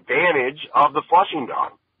is an advantage of the flushing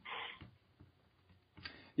dog.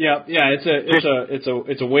 Yeah,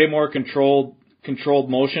 it's a way more controlled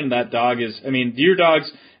motion. That dog is. I mean, your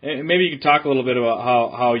dogs. Maybe you can talk a little bit about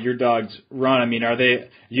how your dogs run. I mean,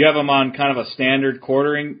 you have them on kind of a standard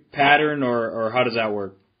quartering pattern, or how does that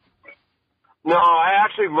work? No, I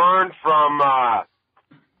actually learned from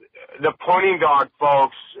the pointing dog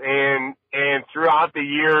folks, and throughout the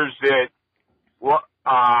years that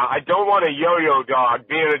I don't want a yo-yo dog,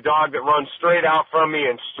 being a dog that runs straight out from me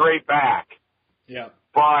and straight back. Yeah.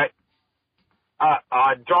 But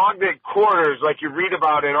a dog that quarters, like you read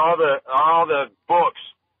about in all the books,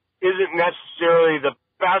 isn't necessarily the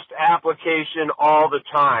best application all the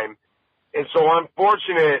time. And so I'm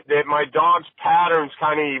fortunate that my dog's patterns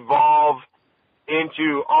kind of evolve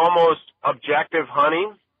into almost objective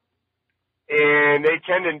hunting. And they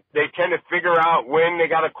tend to figure out when they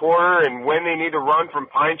got a quarter and when they need to run from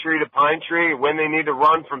pine tree to pine tree, when they need to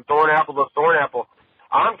run from thorn apple to thorn apple.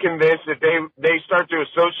 I'm convinced that they start to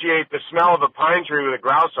associate the smell of a pine tree with a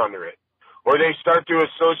grouse under it, or they start to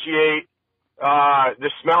associate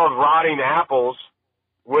the smell of rotting apples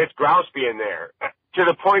with grouse being there, to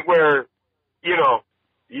the point where,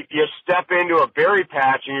 you step into a berry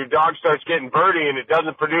patch and your dog starts getting birdie and it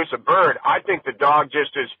doesn't produce a bird. I think the dog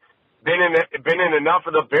just has been in enough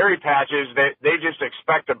of the berry patches that they just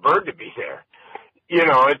expect a bird to be there.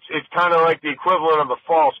 It's kind of like the equivalent of a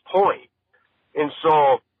false point. And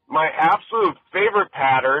so my absolute favorite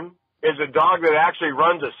pattern is a dog that actually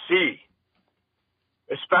runs a C,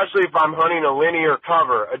 especially if I'm hunting a linear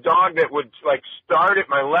cover. A dog that would start at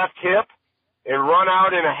my left hip and run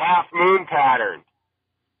out in a half moon pattern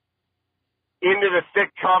into the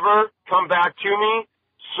thick cover, come back to me,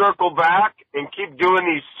 circle back, and keep doing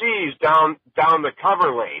these C's down the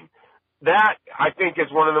cover lane. That, I think, is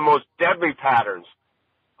one of the most deadly patterns.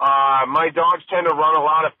 My dogs tend to run a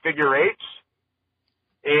lot of figure eights.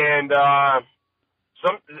 And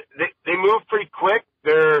they move pretty quick.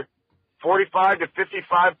 They're 45 to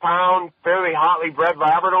 55 pound, fairly hotly bred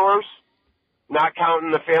Labradors, not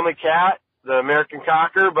counting the family cat, the American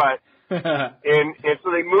Cocker, but and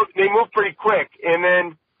so they move pretty quick. And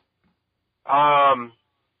then I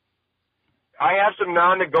have some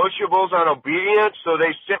non-negotiables on obedience, so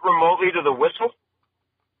they sit remotely to the whistle.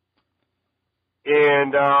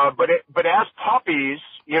 And but as puppies,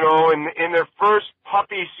 in their first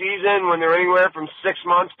puppy season, when they're anywhere from 6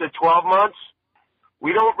 months to 12 months,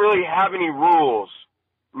 we don't really have any rules.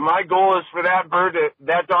 My goal is for that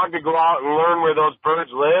dog to go out and learn where those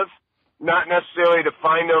birds live, not necessarily to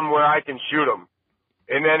find them where I can shoot them.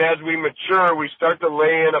 And then as we mature, we start to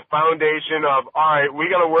lay in a foundation of, all right, we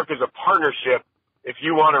got to work as a partnership if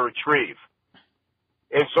you want to retrieve.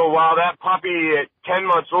 And so while that puppy at 10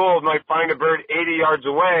 months old might find a bird 80 yards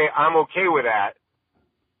away, I'm okay with that.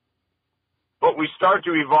 But we start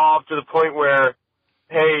to evolve to the point where,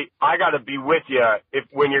 hey, I got to be with you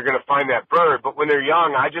when you're going to find that bird. But when they're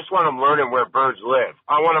young, I just want them learning where birds live.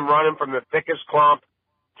 I want them running from the thickest clump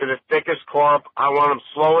to the thickest clump. I want them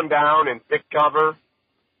slowing down in thick cover.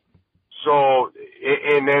 So,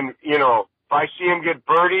 and then, you know, if I see them get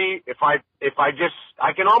birdie,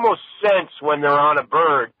 I can almost sense when they're on a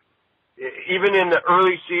bird, even in the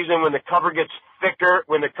early season when the cover gets thicker,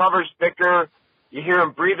 when the cover's thicker, you hear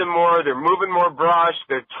them breathing more, they're moving more brush,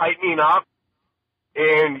 they're tightening up,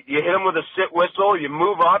 and you hit them with a sit whistle, you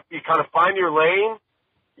move up, you kind of find your lane,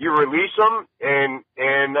 you release them, and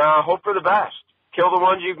hope for the best. Kill the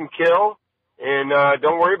ones you can kill, and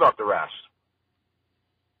don't worry about the rest.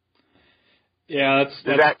 Yeah,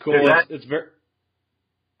 that's cool. It's very.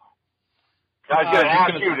 I was going to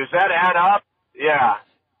ask you, does that add up? Yeah.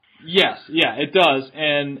 Yes, yeah, it does,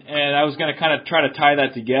 and I was going to kind of try to tie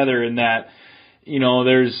that together in that, you know,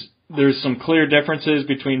 there's some clear differences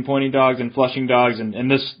between pointing dogs and flushing dogs, and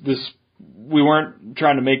this we weren't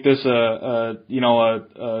trying to make this a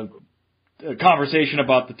conversation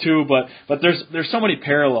about the two, but there's so many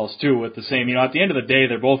parallels too with the same. You know, at the end of the day,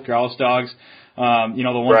 they're both grouse dogs. You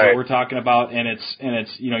know, the ones that we're talking about, and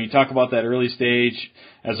it's you know, you talk about that early stage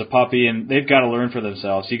as a puppy, and they've got to learn for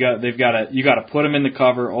themselves. You got to put them in the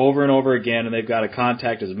cover over and over again, and they've got to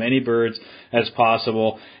contact as many birds as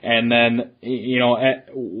possible. And then, you know,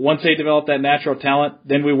 once they develop that natural talent,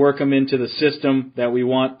 then we work them into the system that we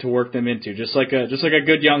want to work them into, just like a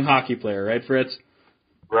good young hockey player, right, Fritz?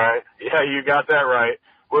 Right. Yeah, you got that right.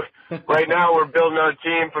 Right now we're building our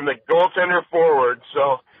team from the goaltender forward,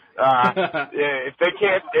 so. If they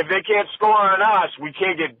can't score on us, we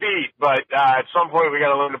can't get beat. But at some point, we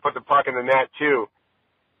got to learn to put the puck in the net too.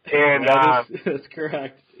 And that's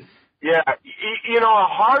correct. Yeah, you know, a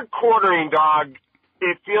hard quartering dog,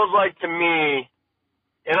 it feels like to me,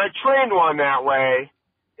 and I trained one that way.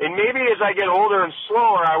 And maybe as I get older and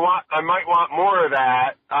slower, I might want more of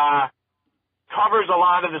that. Covers a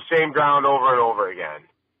lot of the same ground over and over again,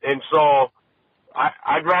 and so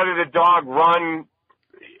I'd rather the dog run.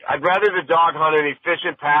 I'd rather the dog hunt an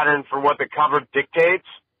efficient pattern for what the cover dictates.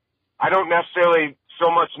 I don't necessarily so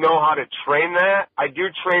much know how to train that. I do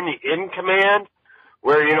train the in command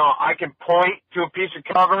where, you know, I can point to a piece of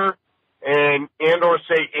cover and or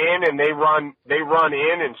say in, and they run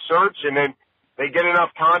in and search, and then they get enough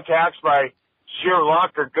contacts by sheer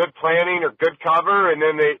luck or good planning or good cover, and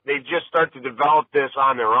then they just start to develop this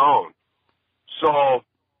on their own. So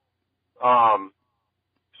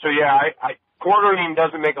yeah, quartering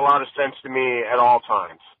doesn't make a lot of sense to me at all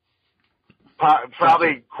times.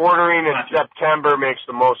 Probably quartering in September makes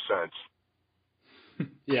the most sense.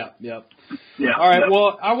 Yeah. All right.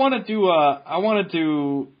 Well, I want to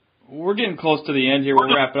do. We're getting close to the end here.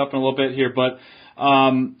 We'll wrap it up in a little bit here, but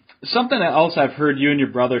something else I've heard you and your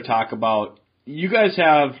brother talk about. You guys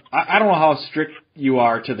have. I don't know how strict you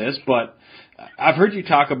are to this, but I've heard you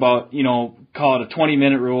talk about, you know, call it a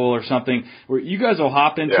 20-minute rule or something, where you guys will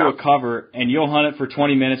hop into a cover and you'll hunt it for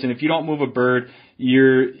 20 minutes, and if you don't move a bird,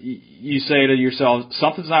 you say to yourself,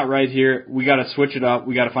 something's not right here, we got to switch it up,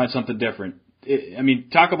 we got to find something different. I mean,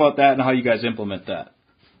 talk about that and how you guys implement that.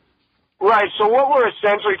 Right, so what we're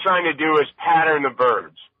essentially trying to do is pattern the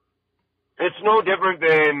birds. It's no different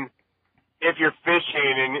than if you're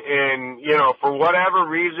fishing and you know, for whatever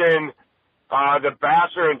reason, the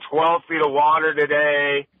bass are in 12 feet of water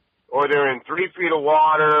today, or they're in 3 feet of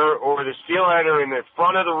water, or the steelhead are in the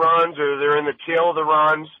front of the runs, or they're in the tail of the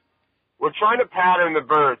runs. We're trying to pattern the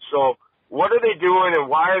birds. So what are they doing, and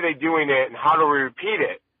why are they doing it, and how do we repeat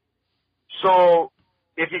it? So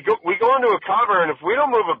if we go into a cover, and if we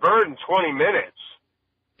don't move a bird in 20 minutes,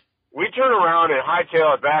 we turn around and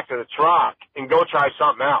hightail it back to the truck and go try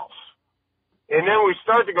something else. And then we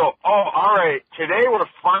start to go, oh, all right, today we're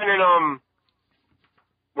finding them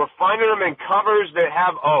in covers that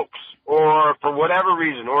have oaks, or for whatever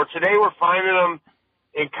reason. Or today we're finding them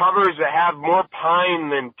in covers that have more pine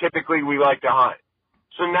than typically we like to hunt.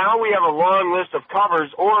 So now we have a long list of covers,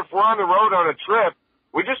 or if we're on the road on a trip,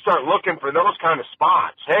 we just start looking for those kind of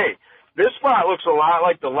spots. Hey, this spot looks a lot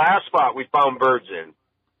like the last spot we found birds in.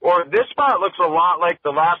 Or this spot looks a lot like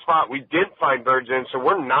the last spot we didn't find birds in, so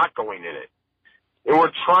we're not going in it. And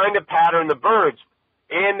we're trying to pattern the birds.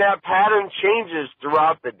 And that pattern changes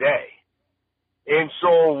throughout the day. And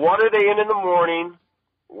so what are they in the morning?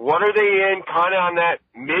 What are they in kind of on that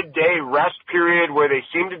midday rest period where they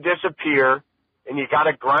seem to disappear, and you got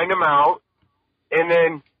to grind them out? And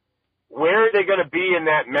then where are they going to be in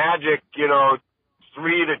that magic, you know,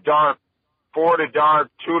 3 to dark, 4 to dark,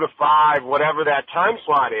 2 to 5, whatever that time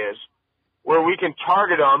slot is, where we can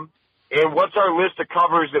target them, and what's our list of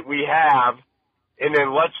covers that we have, and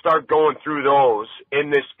then let's start going through those in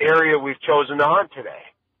this area we've chosen to hunt today.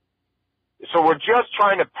 So we're just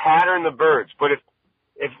trying to pattern the birds, but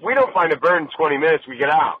if we don't find a bird in 20 minutes, we get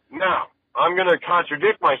out. Now, I'm going to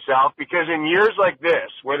contradict myself, because in years like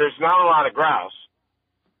this, where there's not a lot of grouse,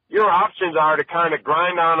 your options are to kind of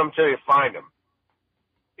grind on them till you find them.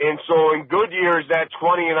 And so in good years, that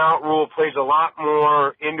 20 and out rule plays a lot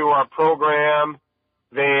more into our program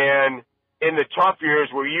than in the tough years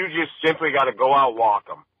where you just simply got to go out walk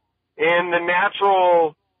them. And the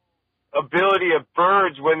natural ability of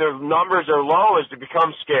birds when their numbers are low is to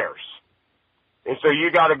become scarce. And so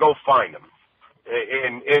you got to go find them.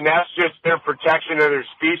 And that's just their protection of their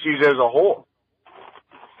species as a whole.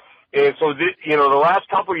 And so, the last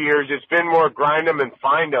couple of years, it's been more grind them and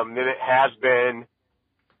find them than it has been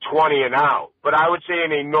 20 and out. But I would say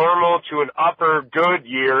in a normal to an upper good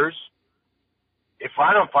years, if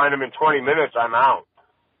I don't find them in 20 minutes, I'm out.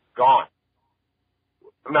 Gone.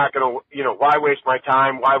 I'm not going to, why waste my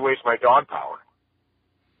time? Why waste my dog power?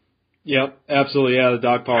 Yep, absolutely. Yeah, the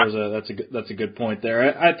dog power that's a good point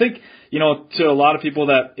there. I think, to a lot of people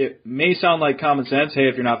that it may sound like common sense. Hey,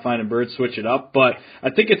 if you're not finding birds, switch it up. But I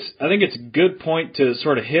think it's a good point to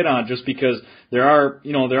sort of hit on, just because there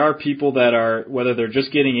are people that are, whether they're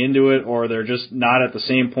just getting into it or they're just not at the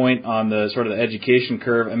same point on the sort of the education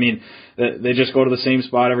curve. I mean, they just go to the same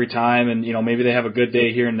spot every time, and maybe they have a good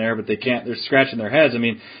day here and there, but they're scratching their heads. I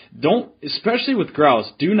mean, especially with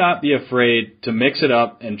grouse, do not be afraid to mix it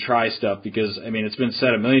up and try stuff, because it's been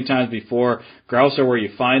said a million times before, grouse are where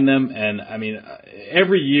you find them, and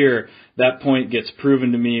every year that point gets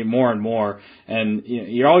proven to me more and more, and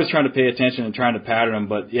you're always trying to pay attention and trying to pattern them.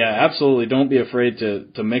 But yeah, absolutely, don't be afraid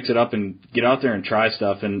to mix it up and get out there and try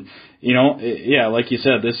stuff. And like you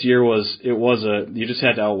said, this year you just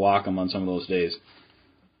had to outwalk them on some of those days.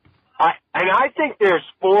 I think there's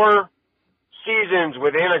 4 seasons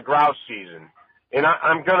within a grouse season, and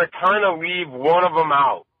I'm going to kind of leave one of them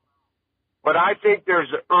out. But I think there's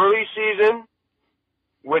the early season,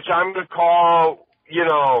 which I'm going to call,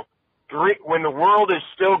 when the world is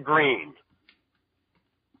still green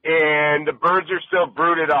and the birds are still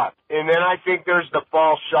brooded up. And then I think there's the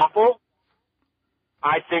fall shuffle.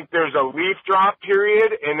 I think there's a leaf drop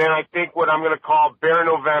period. And then I think what I'm going to call bare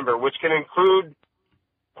November, which can include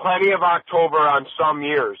plenty of October on some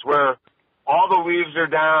years, where all the leaves are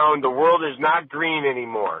down, the world is not green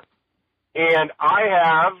anymore. And I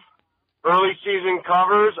have early season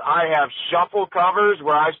covers. I have shuffle covers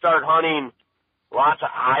where I start hunting lots of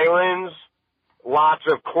islands, lots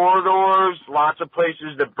of corridors, lots of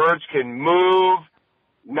places the birds can move,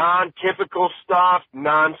 non-typical stuff,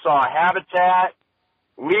 non-saw habitat.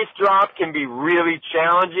 Leaf drop can be really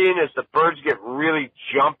challenging as the birds get really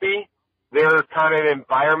jumpy. Their kind of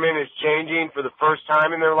environment is changing for the first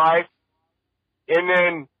time in their life. And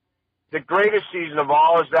then the greatest season of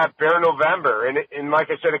all is that bare November. And like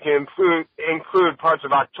I said, it can include parts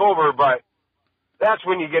of October, but that's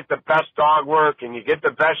when you get the best dog work and you get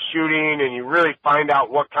the best shooting and you really find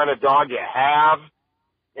out what kind of dog you have.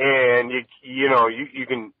 And you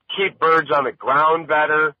can keep birds on the ground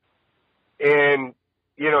better. And,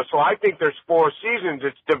 so I think there's 4 seasons.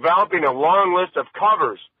 It's developing a long list of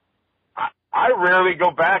covers. I rarely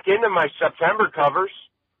go back into my September covers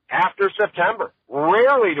after September.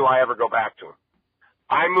 Rarely do I ever go back to them.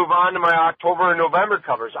 I move on to my October and November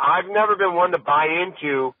covers. I've never been one to buy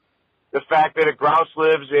into the fact that a grouse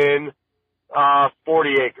lives in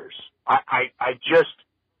 40 acres. I just,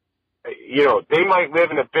 they might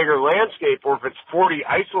live in a bigger landscape, or if it's 40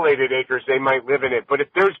 isolated acres, they might live in it. But if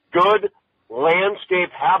there's good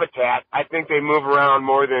landscape habitat, I think they move around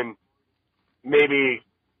more than maybe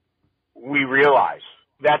we realize.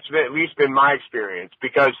 That's at least been my experience,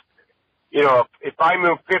 because, if I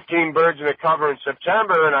move 15 birds in a cover in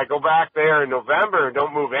September and I go back there in November and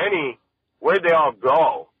don't move any, where'd they all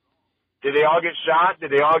go? Did they all get shot?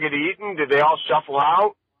 Did they all get eaten? Did they all shuffle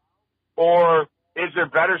out? Or is there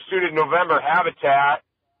better suited November habitat,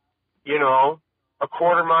 a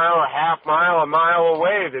quarter mile, a half mile, a mile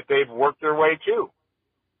away that they've worked their way to?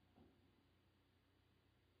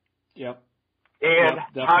 Yep. And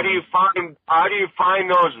how do you find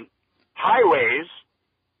those highways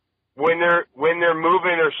when they're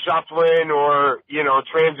moving or shuffling or,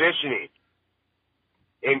 transitioning?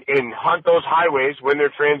 And hunt those highways when they're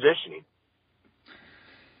transitioning.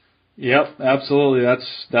 Yep, absolutely.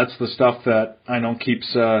 That's the stuff that I know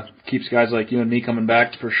keeps guys like you and me coming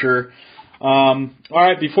back for sure. All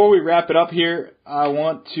right, before we wrap it up here, I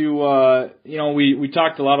want to, we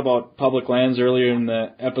talked a lot about public lands earlier in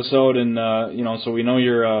the episode, and so we know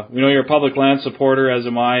you're a public land supporter, as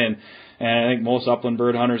am I, and I think most upland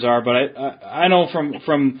bird hunters are. But I know from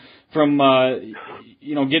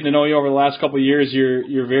getting to know you over the last couple of years,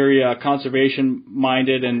 you're very conservation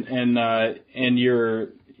minded, and you're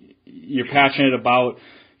passionate about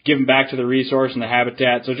giving back to the resource and the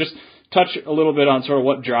habitat. So just touch a little bit on sort of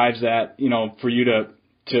what drives that, for you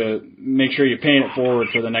to make sure you're paying it forward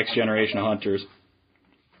for the next generation of hunters.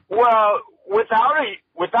 Well, without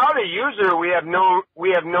a user, we have no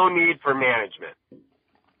need for management.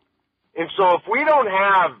 And so if we don't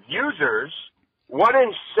have users, what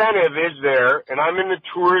incentive is there? And I'm in the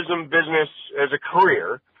tourism business as a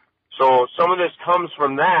career, so some of this comes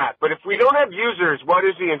from that. But if we don't have users, what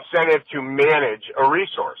is the incentive to manage a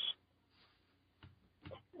resource?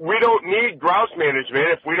 We don't need grouse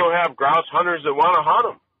management if we don't have grouse hunters that want to hunt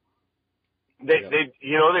them.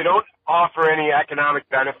 They don't offer any economic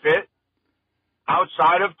benefit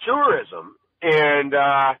outside of tourism. And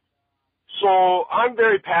so I'm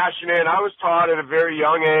very passionate. I was taught at a very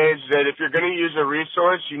young age that if you're going to use a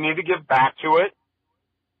resource, you need to give back to it.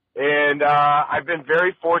 And I've been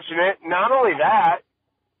very fortunate. Not only that,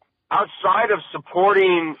 outside of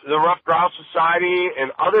supporting the Rough Grouse Society and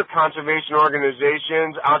other conservation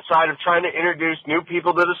organizations, outside of trying to introduce new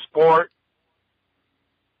people to the sport,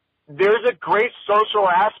 there's a great social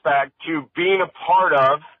aspect to being a part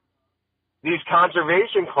of these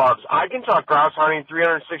conservation clubs. I can talk grouse hunting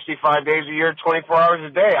 365 days a year, 24 hours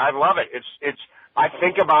a day. I love it. I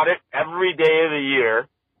think about it every day of the year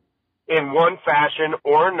in one fashion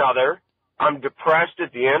or another. I'm depressed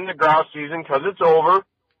at the end of the grouse season because it's over.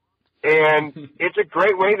 And it's a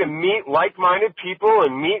great way to meet like-minded people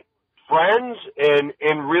and meet friends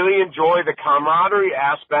and really enjoy the camaraderie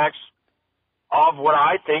aspects of what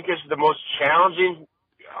I think is the most challenging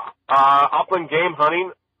upland game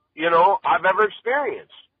hunting, I've ever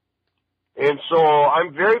experienced. And so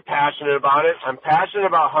I'm very passionate about it. I'm passionate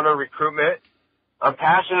about hunter recruitment. I'm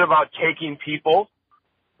passionate about taking people.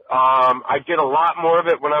 I did a lot more of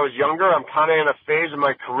it when I was younger. I'm kind of in a phase of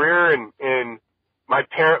my career and my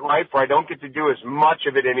parent life where I don't get to do as much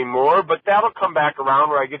of it anymore, but that'll come back around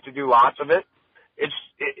where I get to do lots of it. It's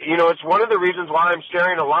one of the reasons why I'm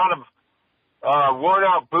sharing a lot of worn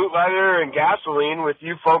out boot leather and gasoline with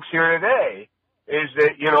you folks here today is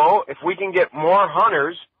that, if we can get more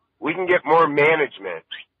hunters, we can get more management,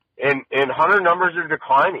 and hunter numbers are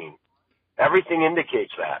declining. Everything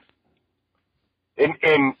indicates that.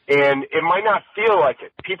 And it might not feel like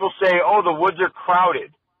it. People say, oh, the woods are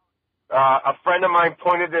crowded. A friend of mine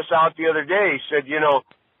pointed this out the other day. He said,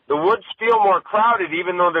 the woods feel more crowded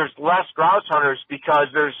even though there's less grouse hunters because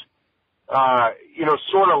there's,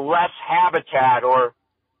 sort of less habitat or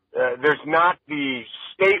there's not the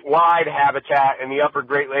statewide habitat in the upper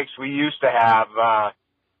Great Lakes we used to have.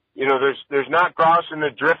 There's not grouse in the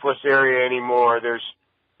driftless area anymore.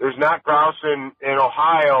 There's not grouse in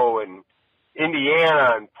Ohio and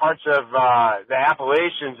Indiana and parts of the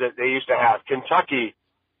Appalachians that they used to have, Kentucky.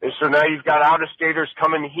 And so now you've got out-of-staters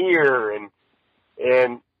coming here,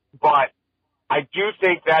 but I do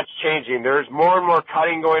think that's changing. There's more and more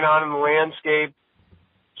cutting going on in the landscape.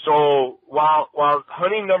 So while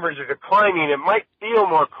hunting numbers are declining, it might feel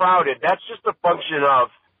more crowded. That's just a function of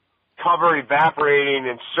cover evaporating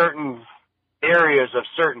in certain areas of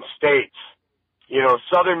certain states.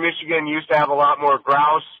 Southern Michigan used to have a lot more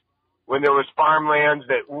grouse when there was farmlands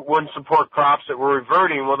that wouldn't support crops that were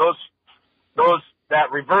reverting. Well, that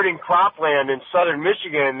reverting cropland in southern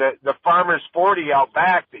Michigan, the Farmers 40 out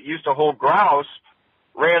back that used to hold grouse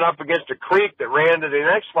ran up against a creek that ran to the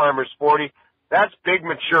next Farmers 40. That's big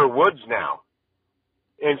mature woods now.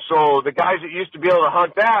 And so the guys that used to be able to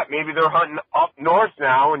hunt that, maybe they're hunting up north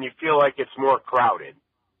now and you feel like it's more crowded.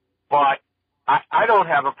 But I don't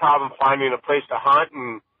have a problem finding a place to hunt,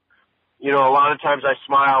 and a lot of times I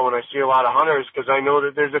smile when I see a lot of hunters because I know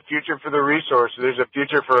that there's a future for the resource. There's a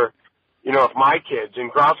future for of my kids. And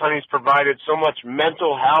grouse hunting's provided so much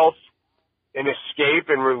mental health and escape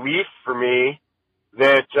and relief for me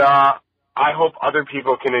that I hope other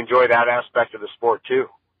people can enjoy that aspect of the sport too.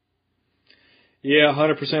 Yeah,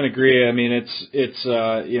 100% agree. I mean, it's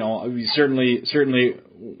certainly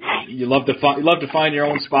you love to find your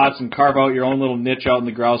own spots and carve out your own little niche out in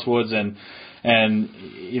the grouse woods, and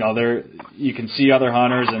there you can see other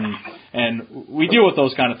hunters and we deal with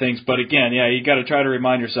those kind of things. But again, you got to try to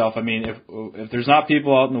remind yourself. I mean, if there's not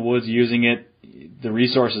people out in the woods using it, the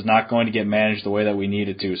resource is not going to get managed the way that we need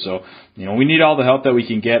it to. So, we need all the help that we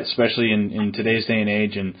can get, especially in today's day and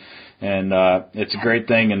age, and it's a great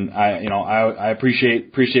thing. And I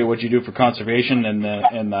appreciate what you do for conservation,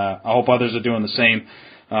 and I hope others are doing the same,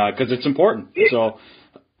 because it's important. So,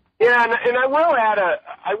 yeah, and I will add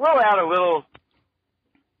a little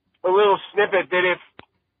snippet that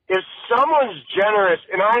if someone's generous,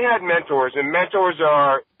 and I had mentors, and mentors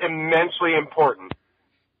are immensely important.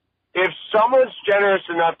 If someone's generous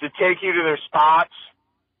enough to take you to their spots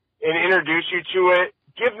and introduce you to it,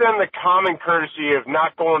 give them the common courtesy of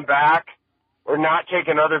not going back or not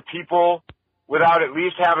taking other people without at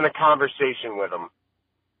least having a conversation with them.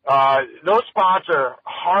 Those spots are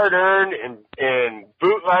hard-earned and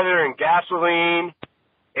boot leather and gasoline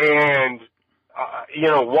and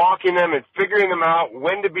walking them and figuring them out,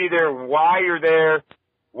 when to be there, why you're there,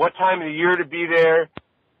 what time of the year to be there.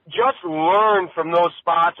 Just learn from those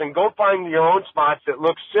spots and go find your own spots that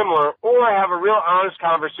look similar, or have a real honest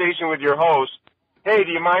conversation with your host. Hey,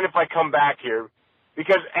 do you mind if I come back here?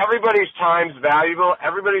 Because everybody's time's valuable.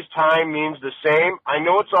 Everybody's time means the same. I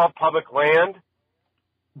know it's all public land,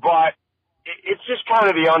 but it's just kind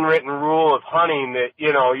of the unwritten rule of hunting that,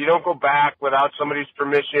 you don't go back without somebody's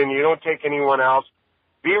permission. You don't take anyone else.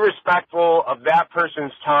 Be respectful of that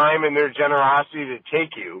person's time and their generosity to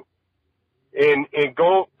take you, and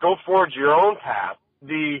go forge your own path.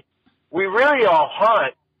 We really all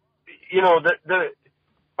hunt,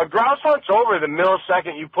 a grouse hunt's over the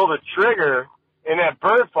millisecond you pull the trigger and that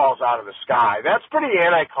bird falls out of the sky. That's pretty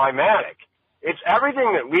anticlimactic. It's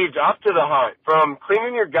everything that leads up to the hunt, from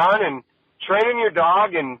cleaning your gun and training your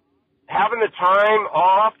dog and having the time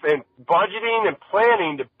off and budgeting and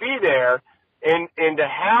planning to be there, and to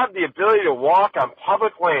have the ability to walk on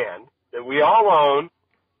public land that we all own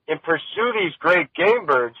and pursue these great game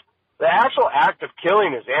birds. The actual act of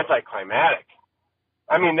killing is anticlimactic.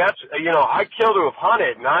 I mean, that's, I kill to have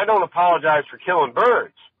hunted, and I don't apologize for killing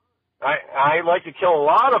birds. I like to kill a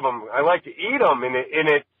lot of them. I like to eat them, and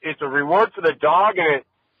it's a reward for the dog, and it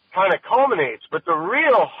kind of culminates. But the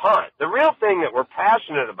real hunt, the real thing that we're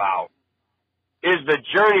passionate about, is the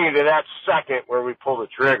journey to that second where we pull the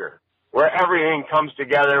trigger, where everything comes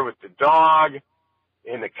together with the dog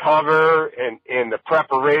and the cover and the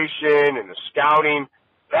preparation and the scouting.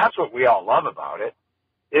 That's what we all love about it.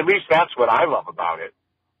 At least that's what I love about it.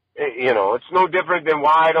 It's no different than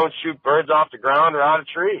why I don't shoot birds off the ground or out of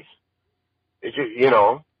trees.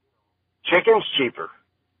 Chicken's cheaper.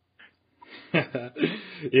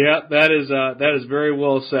 Yeah, that is very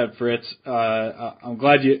well said, Fritz. I'm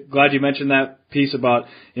glad you mentioned that piece about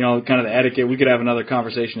kind of the etiquette. We could have another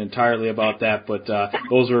conversation entirely about that, but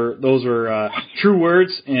those were true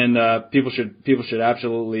words, and people should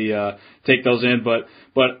absolutely take those in. But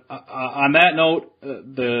on that note,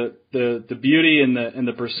 the beauty and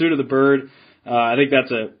the pursuit of the bird. I think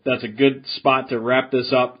that's a good spot to wrap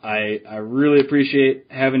this up. I really appreciate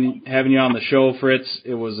having you on the show, Fritz.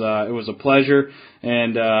 It was a pleasure,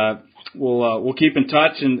 and we'll keep in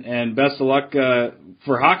touch, and best of luck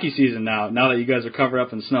for hockey season now that you guys are covered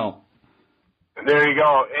up in snow. There you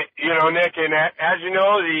go. Nick, and as you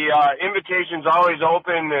know, the invitation's always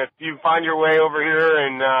open. If you find your way over here,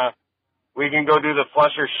 and we can go do the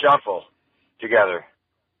Flusher Shuffle together.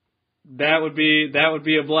 That would be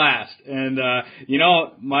a blast. And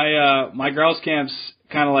my grouse camp's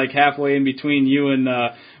kind of like halfway in between you and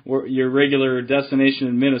your regular destination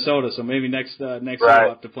in Minnesota. So maybe next year we'll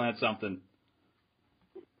have to plan something.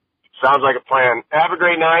 Sounds like a plan. Have a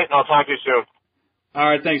great night, and I'll talk to you soon. All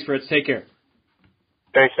right, thanks, Fritz. Take care.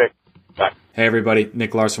 Thanks, Nick. Bye. Hey, everybody.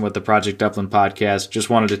 Nick Larson with the Project Upland podcast. Just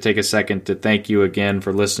wanted to take a second to thank you again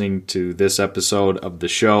for listening to this episode of the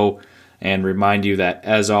show, and remind you that,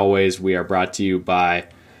 as always, we are brought to you by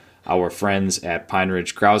our friends at Pine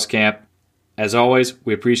Ridge Grouse Camp. As always,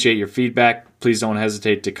 we appreciate your feedback. Please don't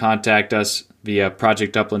hesitate to contact us via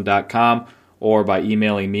projectupland.com or by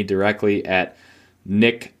emailing me directly at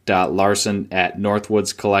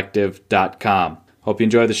nick.larson@northwoodscollective.com. Hope you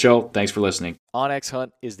enjoyed the show. Thanks for listening. onX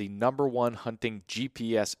Hunt is the #1 hunting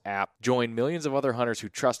GPS app. Join millions of other hunters who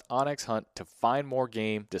trust onX Hunt to find more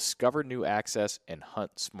game, discover new access, and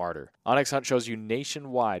hunt smarter. onX Hunt shows you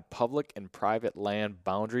nationwide public and private land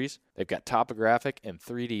boundaries. They've got topographic and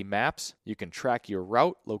 3D maps. You can track your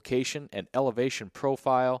route, location, and elevation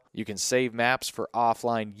profile. You can save maps for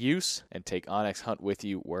offline use and take onX Hunt with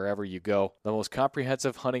you wherever you go. The most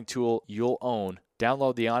comprehensive hunting tool you'll own.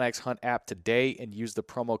 Download the onX Hunt app today and use the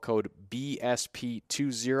promo code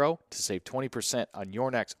BSP20 to save 20% on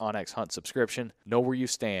your next onX Hunt subscription. Know where you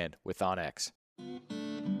stand with onX.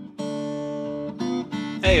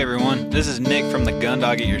 Hey Hey everyone, this is Nick from the Gun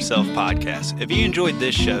Dog It Yourself podcast. If you enjoyed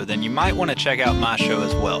this show, then you might want to check out my show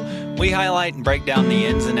as well. We highlight and break down the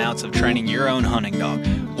ins and outs of training your own hunting dog.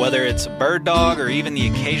 Whether it's a bird dog or even the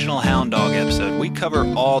occasional hound dog episode, we cover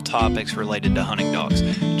all topics related to hunting dogs.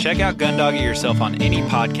 Check out Gun Dog It Yourself on any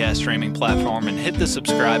podcast streaming platform and hit the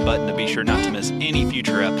subscribe button to be sure not to miss any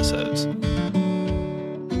future episodes.